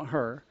just want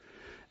her.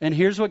 And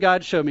here's what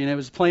God showed me, and it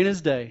was plain as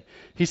day.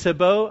 He said,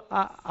 Bo,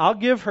 I'll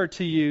give her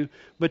to you,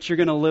 but you're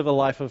going to live a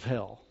life of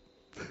hell.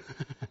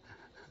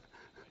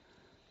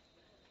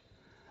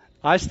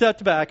 I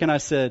stepped back and I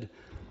said,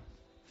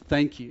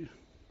 thank you.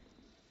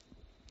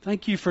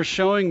 Thank you for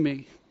showing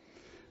me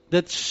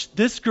that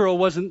this girl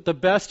wasn't the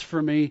best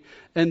for me,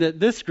 and that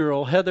this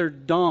girl, Heather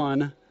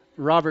Dawn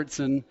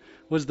Robertson,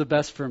 was the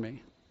best for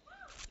me.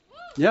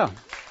 Yeah.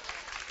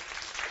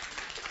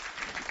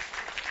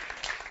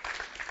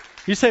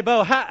 You say,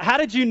 Bo, how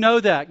did you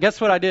know that?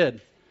 Guess what I did?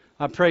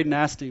 I prayed and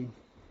asked him.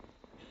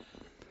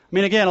 I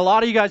mean, again, a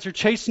lot of you guys are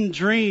chasing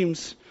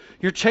dreams.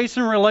 You're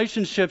chasing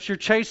relationships. You're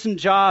chasing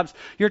jobs.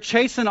 You're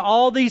chasing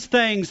all these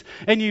things.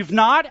 And you've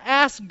not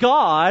asked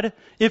God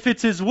if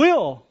it's his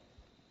will.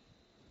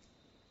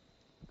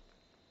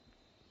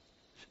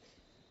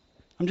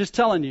 I'm just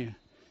telling you,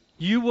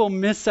 you will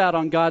miss out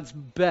on God's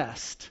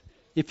best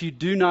if you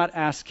do not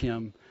ask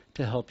him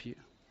to help you.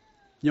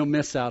 You'll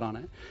miss out on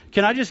it.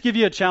 Can I just give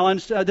you a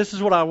challenge? This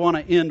is what I want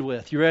to end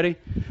with. You ready?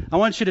 I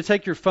want you to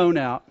take your phone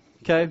out.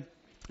 Okay?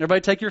 Everybody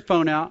take your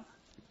phone out.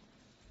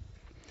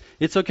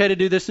 It's okay to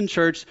do this in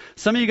church.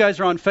 Some of you guys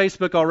are on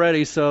Facebook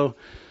already, so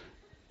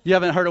you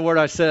haven't heard a word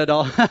I said.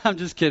 I'm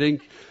just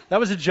kidding. That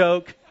was a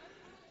joke.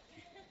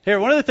 Here,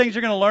 one of the things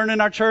you're going to learn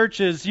in our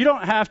church is you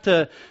don't have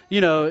to,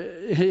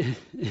 if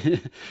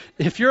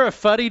you're a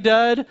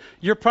fuddy-dud,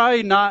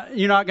 you're not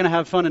going to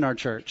have fun in our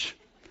church.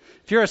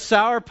 If you're a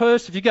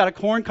sourpuss, if you got a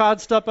corn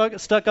cob stuck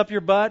up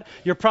your butt,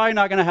 you're probably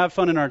not going to have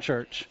fun in our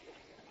church.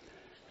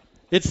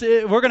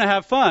 We're going to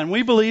have fun.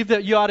 We believe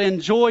that you ought to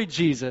enjoy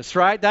Jesus,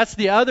 right? That's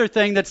the other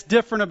thing that's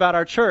different about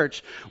our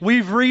church.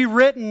 We've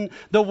rewritten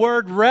the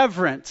word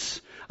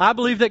reverence. I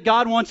believe that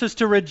God wants us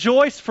to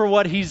rejoice for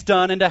what he's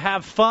done and to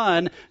have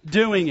fun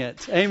doing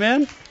it.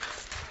 Amen?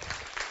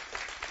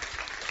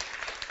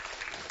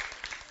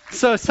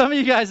 So some of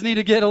you guys need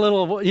to get a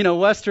little,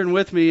 Western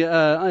with me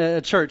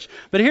at church.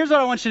 But here's what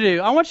I want you to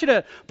do. I want you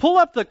to pull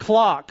up the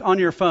clock on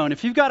your phone.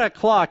 If you've got a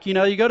clock, you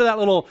go to that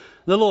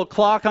little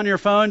clock on your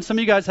phone. Some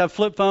of you guys have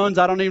flip phones.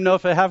 I don't even know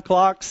if they have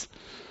clocks.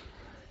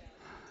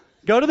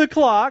 Go to the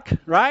clock,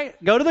 right?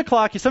 Go to the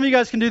clock. Some of you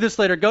guys can do this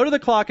later. Go to the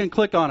clock and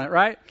click on it,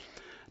 right?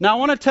 Now I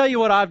want to tell you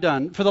what I've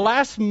done. For the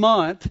last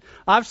month,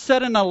 I've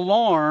set an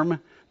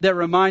alarm that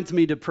reminds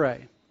me to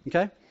pray,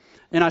 okay?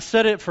 And I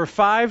set it for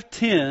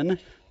 5:10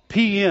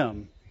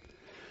 p.m.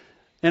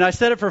 And I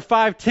set it for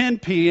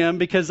 5:10 p.m.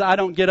 because I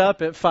don't get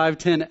up at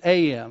 5:10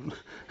 a.m.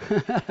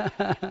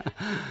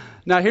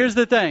 Now, here's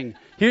the thing.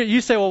 Here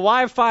you say, well,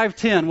 why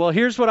 5:10? Well,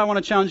 here's what I want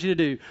to challenge you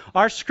to do.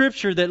 Our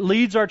scripture that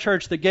leads our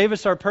church, that gave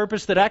us our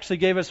purpose, that actually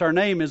gave us our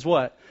name is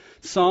what?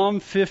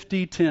 Psalm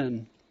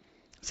 50:10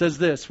 says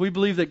this: we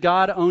believe that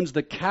God owns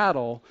the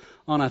cattle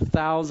on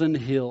 1,000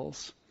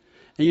 hills.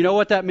 And you know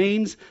what that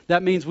means?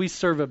 That means we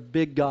serve a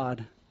big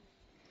God.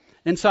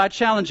 And so I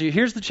challenge you.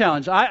 Here's the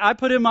challenge. I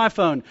put in my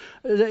phone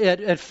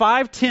at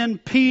 5:10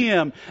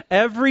 p.m.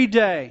 every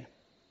day,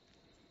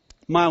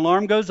 my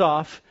alarm goes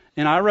off,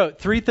 and I wrote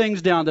 3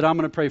 things down that I'm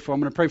going to pray for. I'm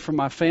going to pray for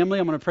my family.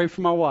 I'm going to pray for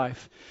my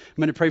wife.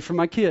 I'm going to pray for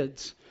my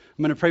kids.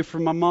 I'm going to pray for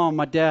my mom,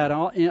 my dad,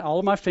 all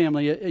of my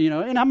family,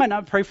 and I might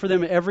not pray for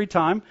them every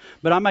time,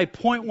 but I may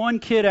point one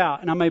kid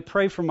out, and I may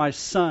pray for my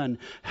son,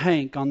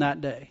 Hank, on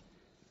that day.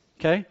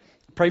 Okay?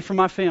 Pray for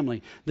my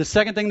family. The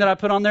second thing that I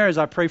put on there is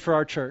I pray for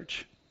our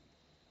church.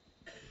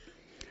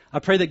 I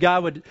pray that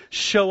God would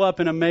show up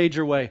in a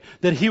major way,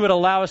 that He would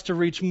allow us to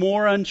reach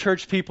more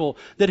unchurched people,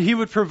 that He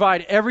would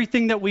provide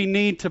everything that we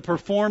need to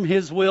perform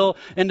His will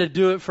and to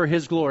do it for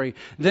His glory.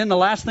 Then the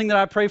last thing that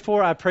I pray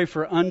for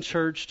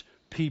unchurched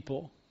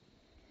people.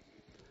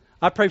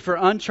 I pray for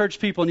unchurched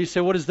people. And you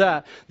say, what is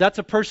that? That's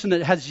a person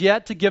that has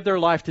yet to give their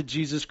life to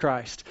Jesus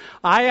Christ.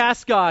 I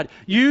ask God,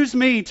 use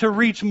me to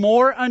reach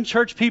more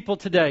unchurched people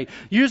today.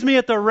 Use me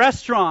at the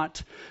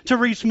restaurant to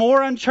reach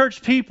more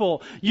unchurched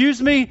people.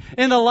 Use me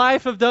in the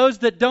life of those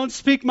that don't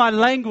speak my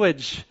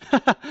language.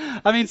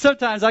 I mean,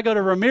 sometimes I go to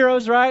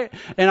Ramiro's, right?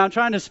 And I'm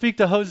trying to speak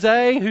to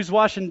Jose, who's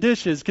washing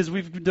dishes, because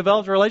we've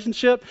developed a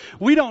relationship.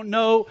 We don't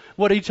know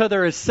what each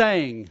other is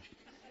saying,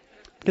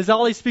 because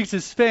all he speaks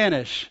is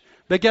Spanish.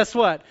 But guess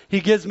what? He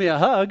gives me a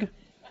hug.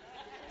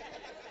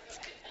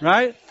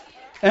 Right?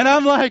 And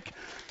I'm like,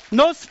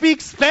 no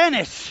speak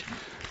Spanish.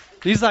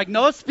 He's like,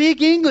 no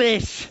speak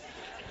English.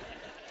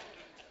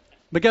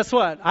 But guess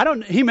what?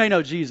 He may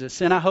know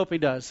Jesus, and I hope he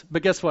does.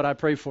 But guess what? I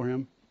pray for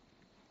him.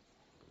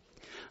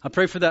 I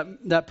pray for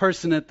that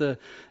person at the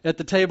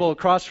table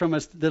across from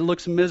us that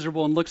looks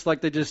miserable and looks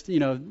like they just,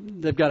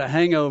 they've got a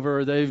hangover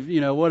or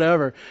they've,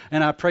 whatever.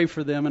 And I pray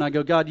for them, and I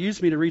go, God,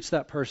 use me to reach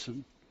that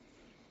person.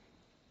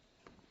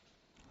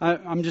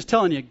 I'm just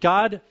telling you,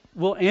 God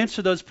will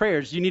answer those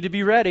prayers. You need to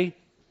be ready.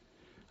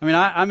 I mean,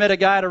 I met a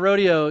guy at a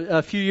rodeo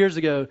a few years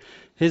ago.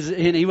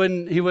 And he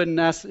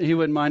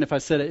wouldn't mind if I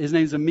said it. His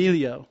name's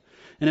Emilio.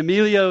 And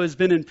Emilio has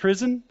been in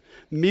prison.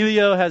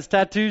 Emilio has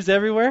tattoos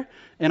everywhere.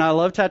 And I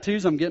love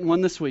tattoos. I'm getting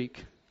one this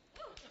week.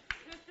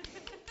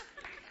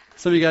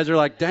 Some of you guys are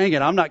like, dang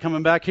it, I'm not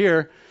coming back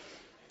here.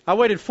 I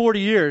waited 40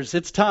 years.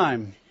 It's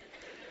time.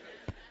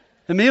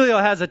 Emilio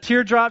has a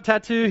teardrop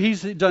tattoo.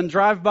 He's done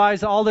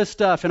drive-bys, all this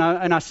stuff. And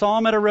I saw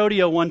him at a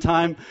rodeo one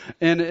time,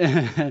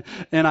 and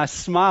I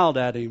smiled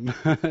at him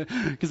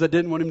because I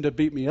didn't want him to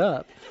beat me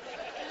up.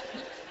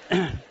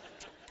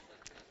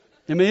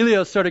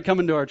 Emilio started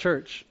coming to our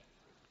church.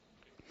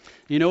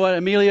 You know what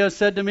Emilio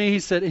said to me? He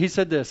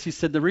said this. He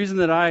said, the reason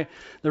that I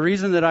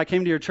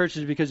came to your church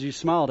is because you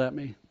smiled at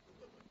me.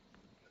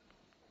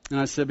 And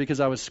I said, because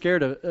I was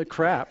scared of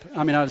crap.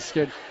 I mean, I was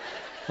scared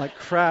like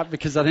crap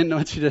because I didn't know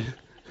what you to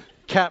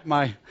cap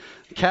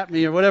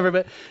me or whatever.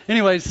 But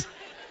anyways,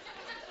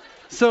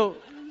 so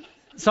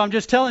I'm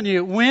just telling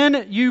you,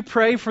 when you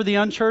pray for the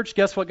unchurched,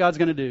 guess what God's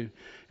going to do?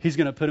 He's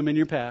going to put them in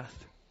your path.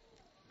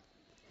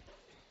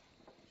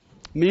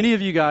 Many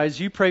of you guys,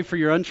 you pray for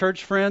your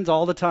unchurched friends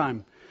all the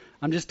time.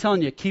 I'm just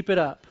telling you, keep it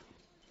up.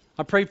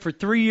 I prayed for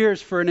 3 years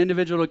for an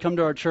individual to come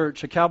to our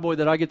church, a cowboy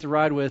that I get to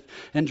ride with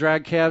and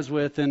drag calves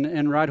with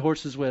and ride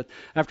horses with.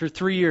 After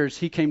 3 years,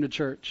 he came to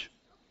church.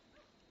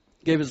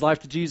 Gave his life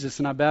to Jesus,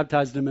 and I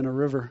baptized him in a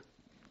river.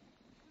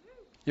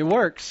 It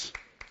works.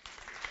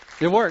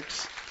 It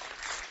works.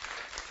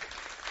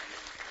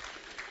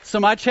 So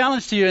my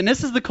challenge to you, and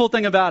this is the cool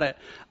thing about it,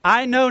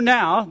 I know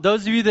now,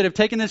 those of you that have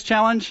taken this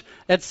challenge,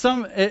 at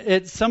some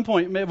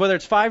point, whether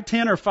it's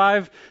 5:10 or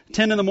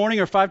 5:10 in the morning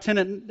or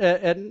 5:10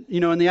 at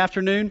in the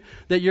afternoon,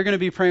 that you're going to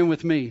be praying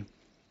with me.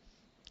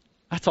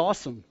 That's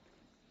awesome.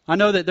 I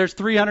know that there's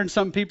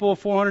 300-something people,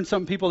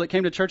 400-something people that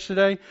came to church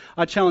today.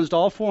 I challenged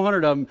all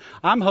 400 of them.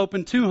 I'm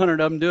hoping 200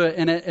 of them do it.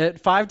 And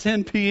at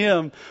 5:10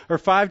 p.m. or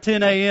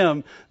 5:10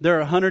 a.m., there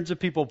are hundreds of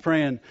people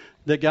praying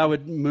that God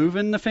would move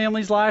in the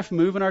family's life,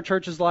 move in our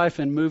church's life,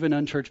 and move in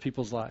unchurched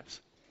people's lives.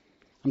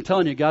 I'm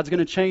telling you, God's going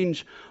to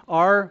change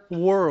our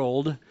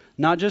world,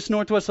 not just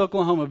Northwest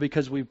Oklahoma,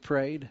 because we've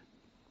prayed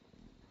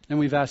and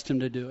we've asked Him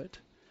to do it.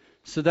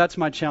 So that's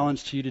my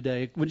challenge to you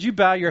today. Would you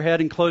bow your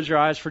head and close your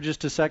eyes for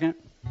just a second?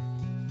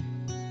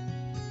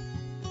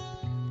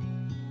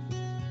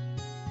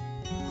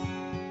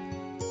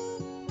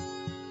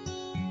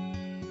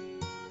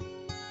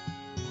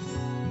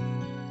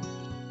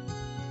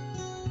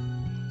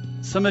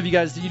 Some of you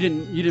guys, you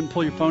didn't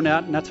pull your phone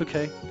out, and that's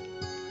okay.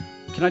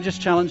 Can I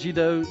just challenge you,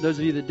 though, those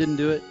of you that didn't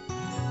do it?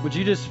 Would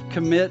you just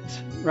commit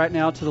right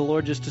now to the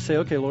Lord just to say,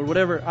 okay, Lord,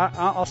 whatever,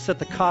 I'll set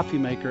the coffee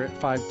maker at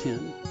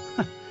 5:10.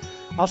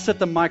 I'll set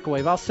the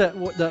microwave. I'll set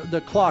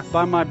the clock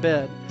by my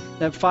bed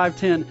at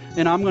 5:10,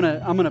 and I'm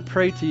gonna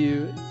pray to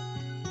you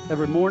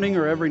every morning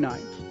or every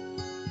night,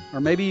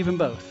 or maybe even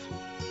both.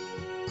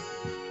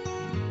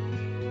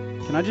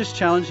 Can I just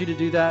challenge you to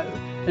do that?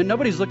 And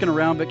nobody's looking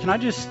around, but can I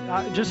just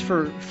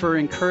for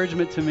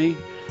encouragement to me,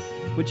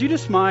 would you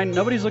just mind,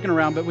 nobody's looking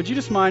around, but would you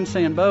just mind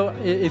saying, Bo,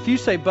 if you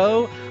say,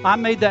 Bo, I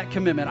made that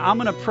commitment. I'm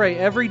going to pray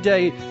every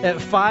day at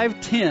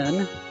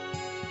 5:10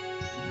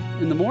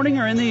 in the morning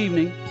or in the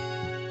evening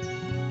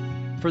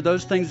for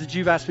those things that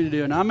you've asked me to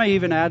do. And I may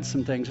even add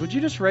some things. Would you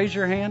just raise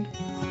your hand?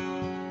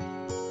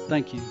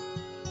 Thank you.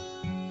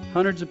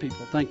 Hundreds of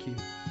people. Thank you.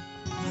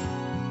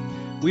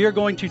 We are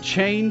going to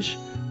change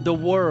the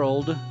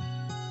world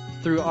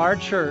through our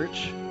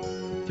church,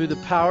 through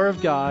the power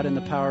of God and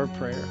the power of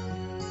prayer.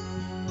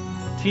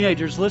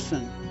 Teenagers,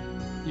 listen.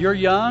 You're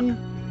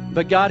young,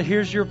 but God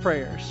hears your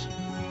prayers.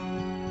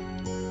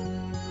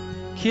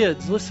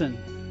 Kids, listen.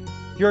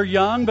 You're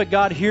young, but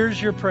God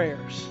hears your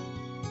prayers.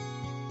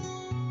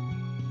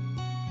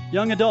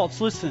 Young adults,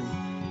 listen.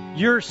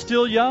 You're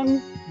still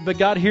young, but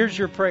God hears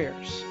your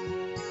prayers.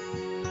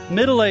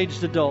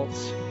 Middle-aged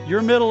adults,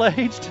 you're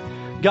middle-aged,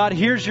 God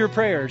hears your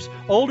prayers.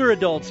 Older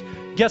adults,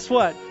 guess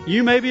what?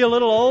 You may be a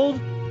little old,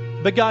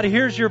 but God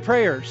hears your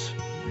prayers.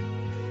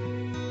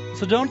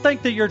 So don't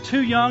think that you're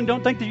too young.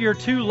 Don't think that you're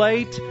too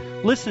late.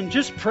 Listen,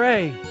 just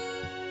pray.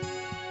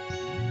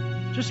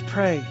 Just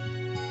pray.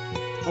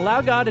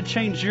 Allow God to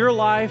change your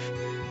life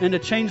and to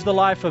change the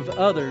life of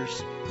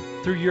others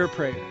through your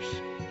prayers.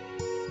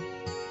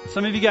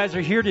 Some of you guys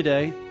are here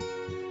today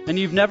and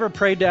you've never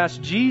prayed to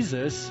ask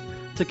Jesus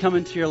to come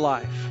into your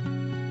life.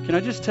 Can I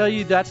just tell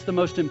you that's the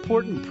most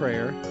important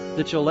prayer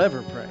that you'll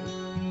ever pray?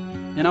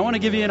 And I want to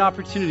give you an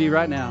opportunity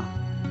right now.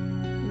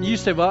 You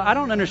say, well, I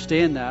don't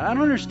understand that. I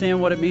don't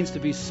understand what it means to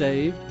be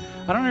saved.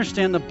 I don't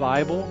understand the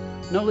Bible.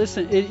 No,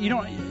 listen, you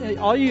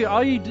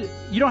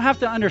don't have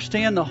to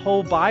understand the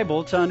whole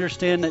Bible to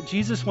understand that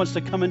Jesus wants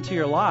to come into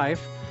your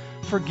life,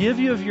 forgive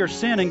you of your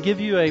sin, and give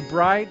you a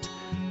bright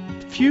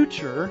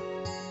future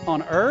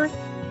on earth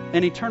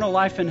and eternal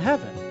life in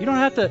heaven. You don't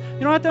have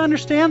to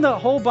understand the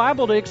whole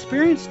Bible to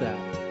experience that.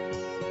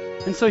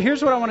 And so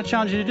here's what I want to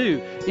challenge you to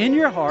do. In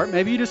your heart,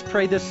 maybe you just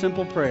pray this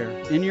simple prayer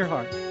in your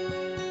heart.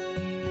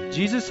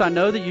 Jesus, I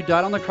know that you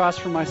died on the cross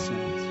for my sins.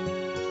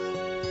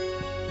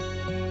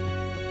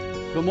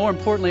 But more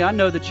importantly, I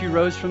know that you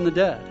rose from the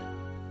dead.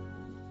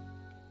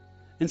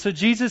 And so,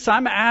 Jesus,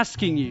 I'm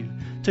asking you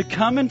to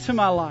come into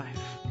my life,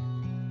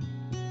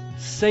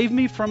 save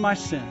me from my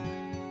sin,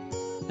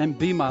 and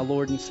be my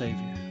Lord and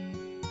Savior.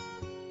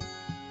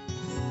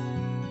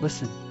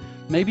 Listen,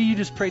 maybe you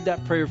just prayed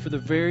that prayer for the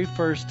very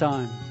first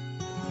time.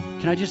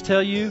 Can I just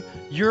tell you,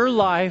 your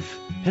life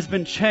has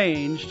been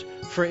changed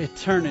for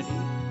eternity.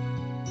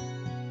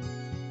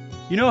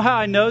 You know how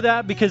I know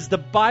that? Because the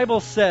Bible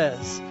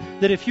says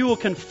that if you will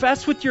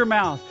confess with your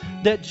mouth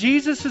that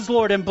Jesus is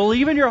Lord and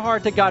believe in your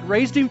heart that God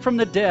raised him from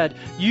the dead,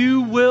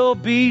 you will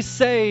be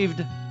saved.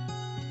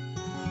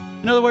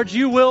 In other words,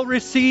 you will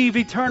receive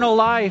eternal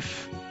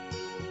life.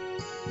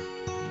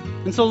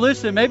 And so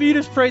listen, maybe you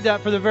just prayed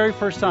that for the very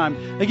first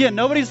time. Again,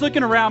 nobody's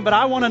looking around, but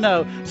I want to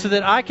know so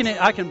that I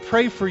can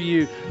pray for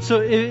you.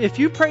 So if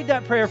you prayed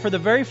that prayer for the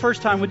very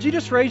first time, would you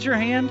just raise your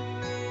hand?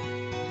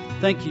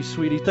 Thank you,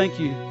 sweetie. Thank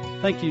you.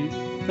 Thank you.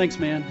 Thanks,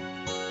 man.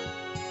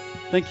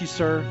 Thank you,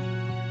 sir.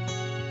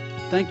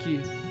 Thank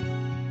you.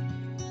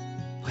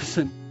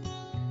 Listen,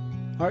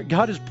 all right,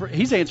 God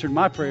He's answered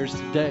my prayers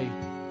today.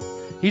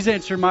 He's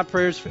answered my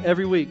prayers for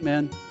every week,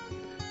 man.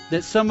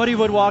 That somebody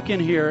would walk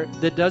in here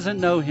that doesn't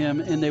know him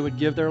and they would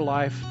give their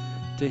life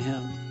to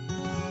him.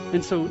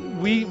 And so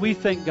we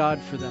thank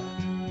God for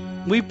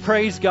that. We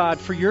praise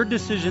God for your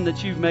decision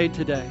that you've made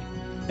today.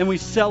 And we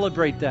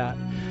celebrate that.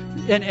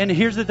 And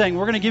here's the thing.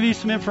 We're going to give you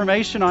some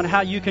information on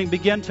how you can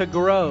begin to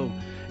grow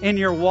in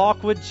your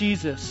walk with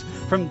Jesus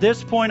from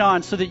this point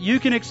on so that you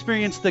can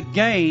experience the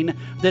gain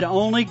that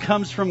only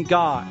comes from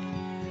God.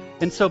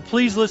 And so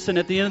please listen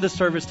at the end of the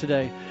service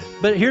today.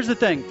 But here's the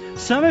thing.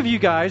 Some of you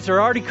guys are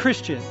already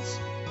Christians.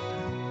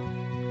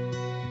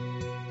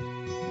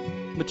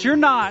 But you're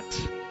not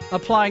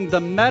applying the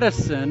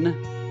medicine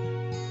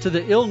to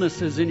the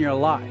illnesses in your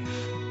life.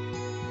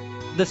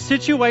 The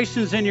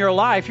situations in your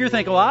life, you're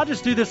thinking, well, I'll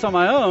just do this on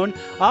my own.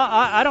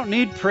 I don't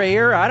need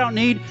prayer. I don't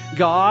need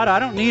God. I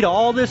don't need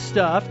all this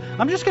stuff.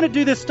 I'm just going to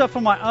do this stuff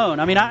on my own.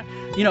 I mean,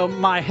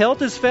 my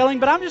health is failing,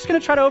 but I'm just going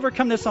to try to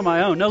overcome this on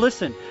my own. No,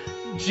 listen.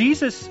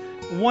 Jesus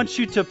wants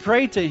you to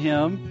pray to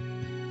him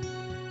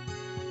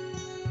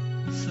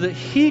so that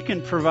he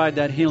can provide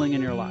that healing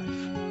in your life.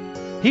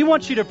 He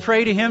wants you to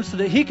pray to Him so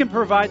that He can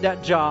provide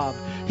that job.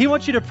 He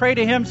wants you to pray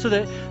to Him so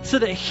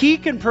that He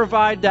can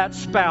provide that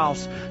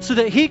spouse, so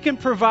that He can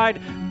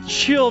provide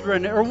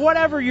children, or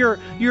whatever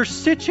your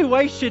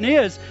situation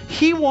is.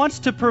 He wants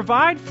to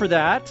provide for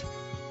that.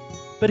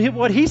 But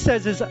what He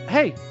says is,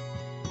 hey,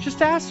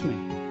 just ask me.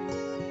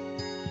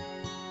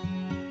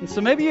 And so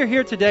maybe you're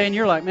here today and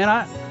you're like,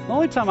 man, the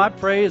only time I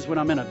pray is when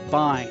I'm in a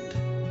bind.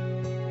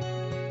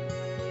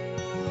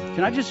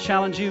 Can I just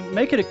challenge you?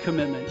 Make it a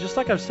commitment. Just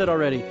like I've said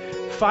already,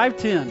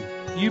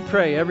 5:10, you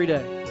pray every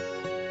day.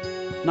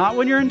 Not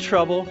when you're in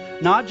trouble,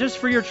 not just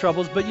for your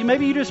troubles, but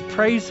maybe you just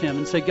praise Him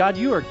and say, God,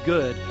 you are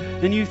good.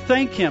 And you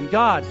thank Him.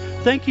 God,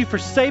 thank you for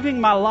saving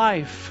my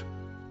life.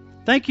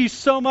 Thank you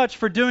so much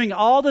for doing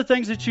all the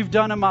things that you've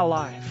done in my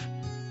life.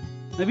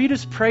 Maybe you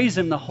just praise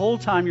Him the whole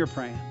time you're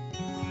praying.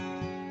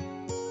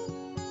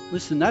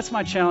 Listen, that's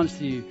my challenge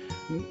to you.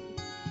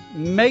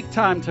 Make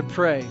time to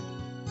pray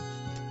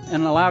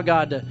and allow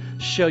God to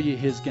show you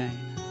His game.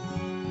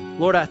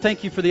 Lord, I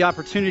thank you for the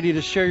opportunity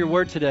to share your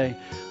word today.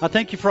 I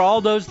thank you for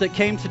all those that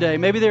came today.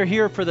 Maybe they're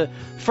here for the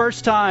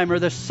first time or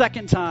the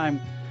second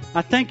time.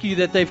 I thank you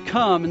that they've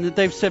come and that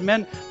they've said,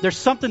 man, there's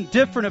something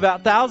different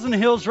about Thousand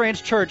Hills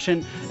Ranch Church,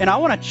 and I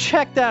want to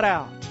check that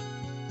out.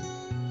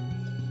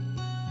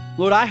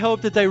 Lord, I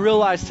hope that they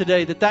realize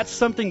today that that's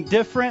something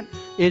different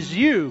is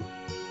you.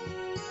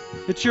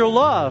 It's your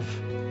love.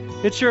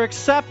 It's your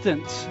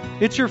acceptance.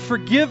 It's your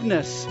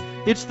forgiveness.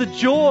 It's the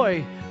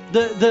joy,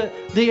 the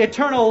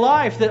eternal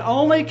life that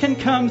only can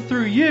come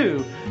through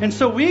you. And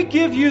so we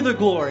give you the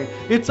glory.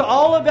 It's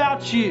all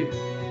about you.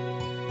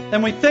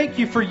 And we thank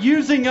you for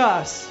using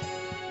us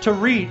to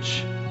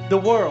reach the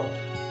world.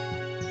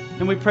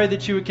 And we pray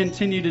that you would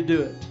continue to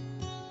do it.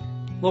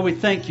 Lord, we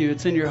thank you.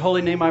 It's in your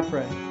holy name I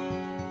pray.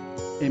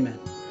 Amen.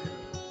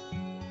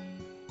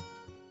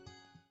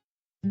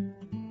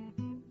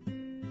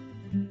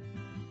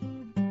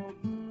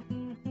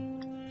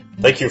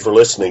 Thank you for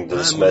listening to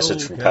this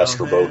message from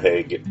Pastor Bo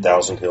Hague at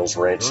Thousand Hills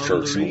Ranch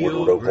Church in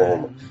Woodward,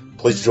 Oklahoma.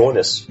 Please join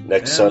us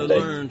next Sunday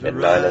at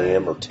 9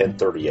 a.m. or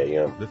 10:30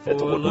 a.m. at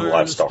the Woodward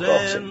Livestock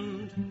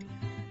Auction.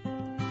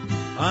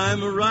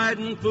 I'm a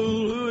riding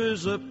fool who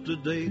is up to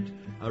date.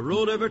 I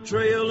rode every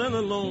trail in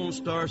the Lone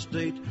Star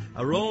State.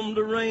 I roamed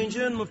the range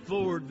in my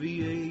Ford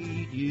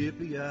V8.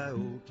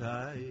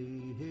 Yippee-yi-oh-tie.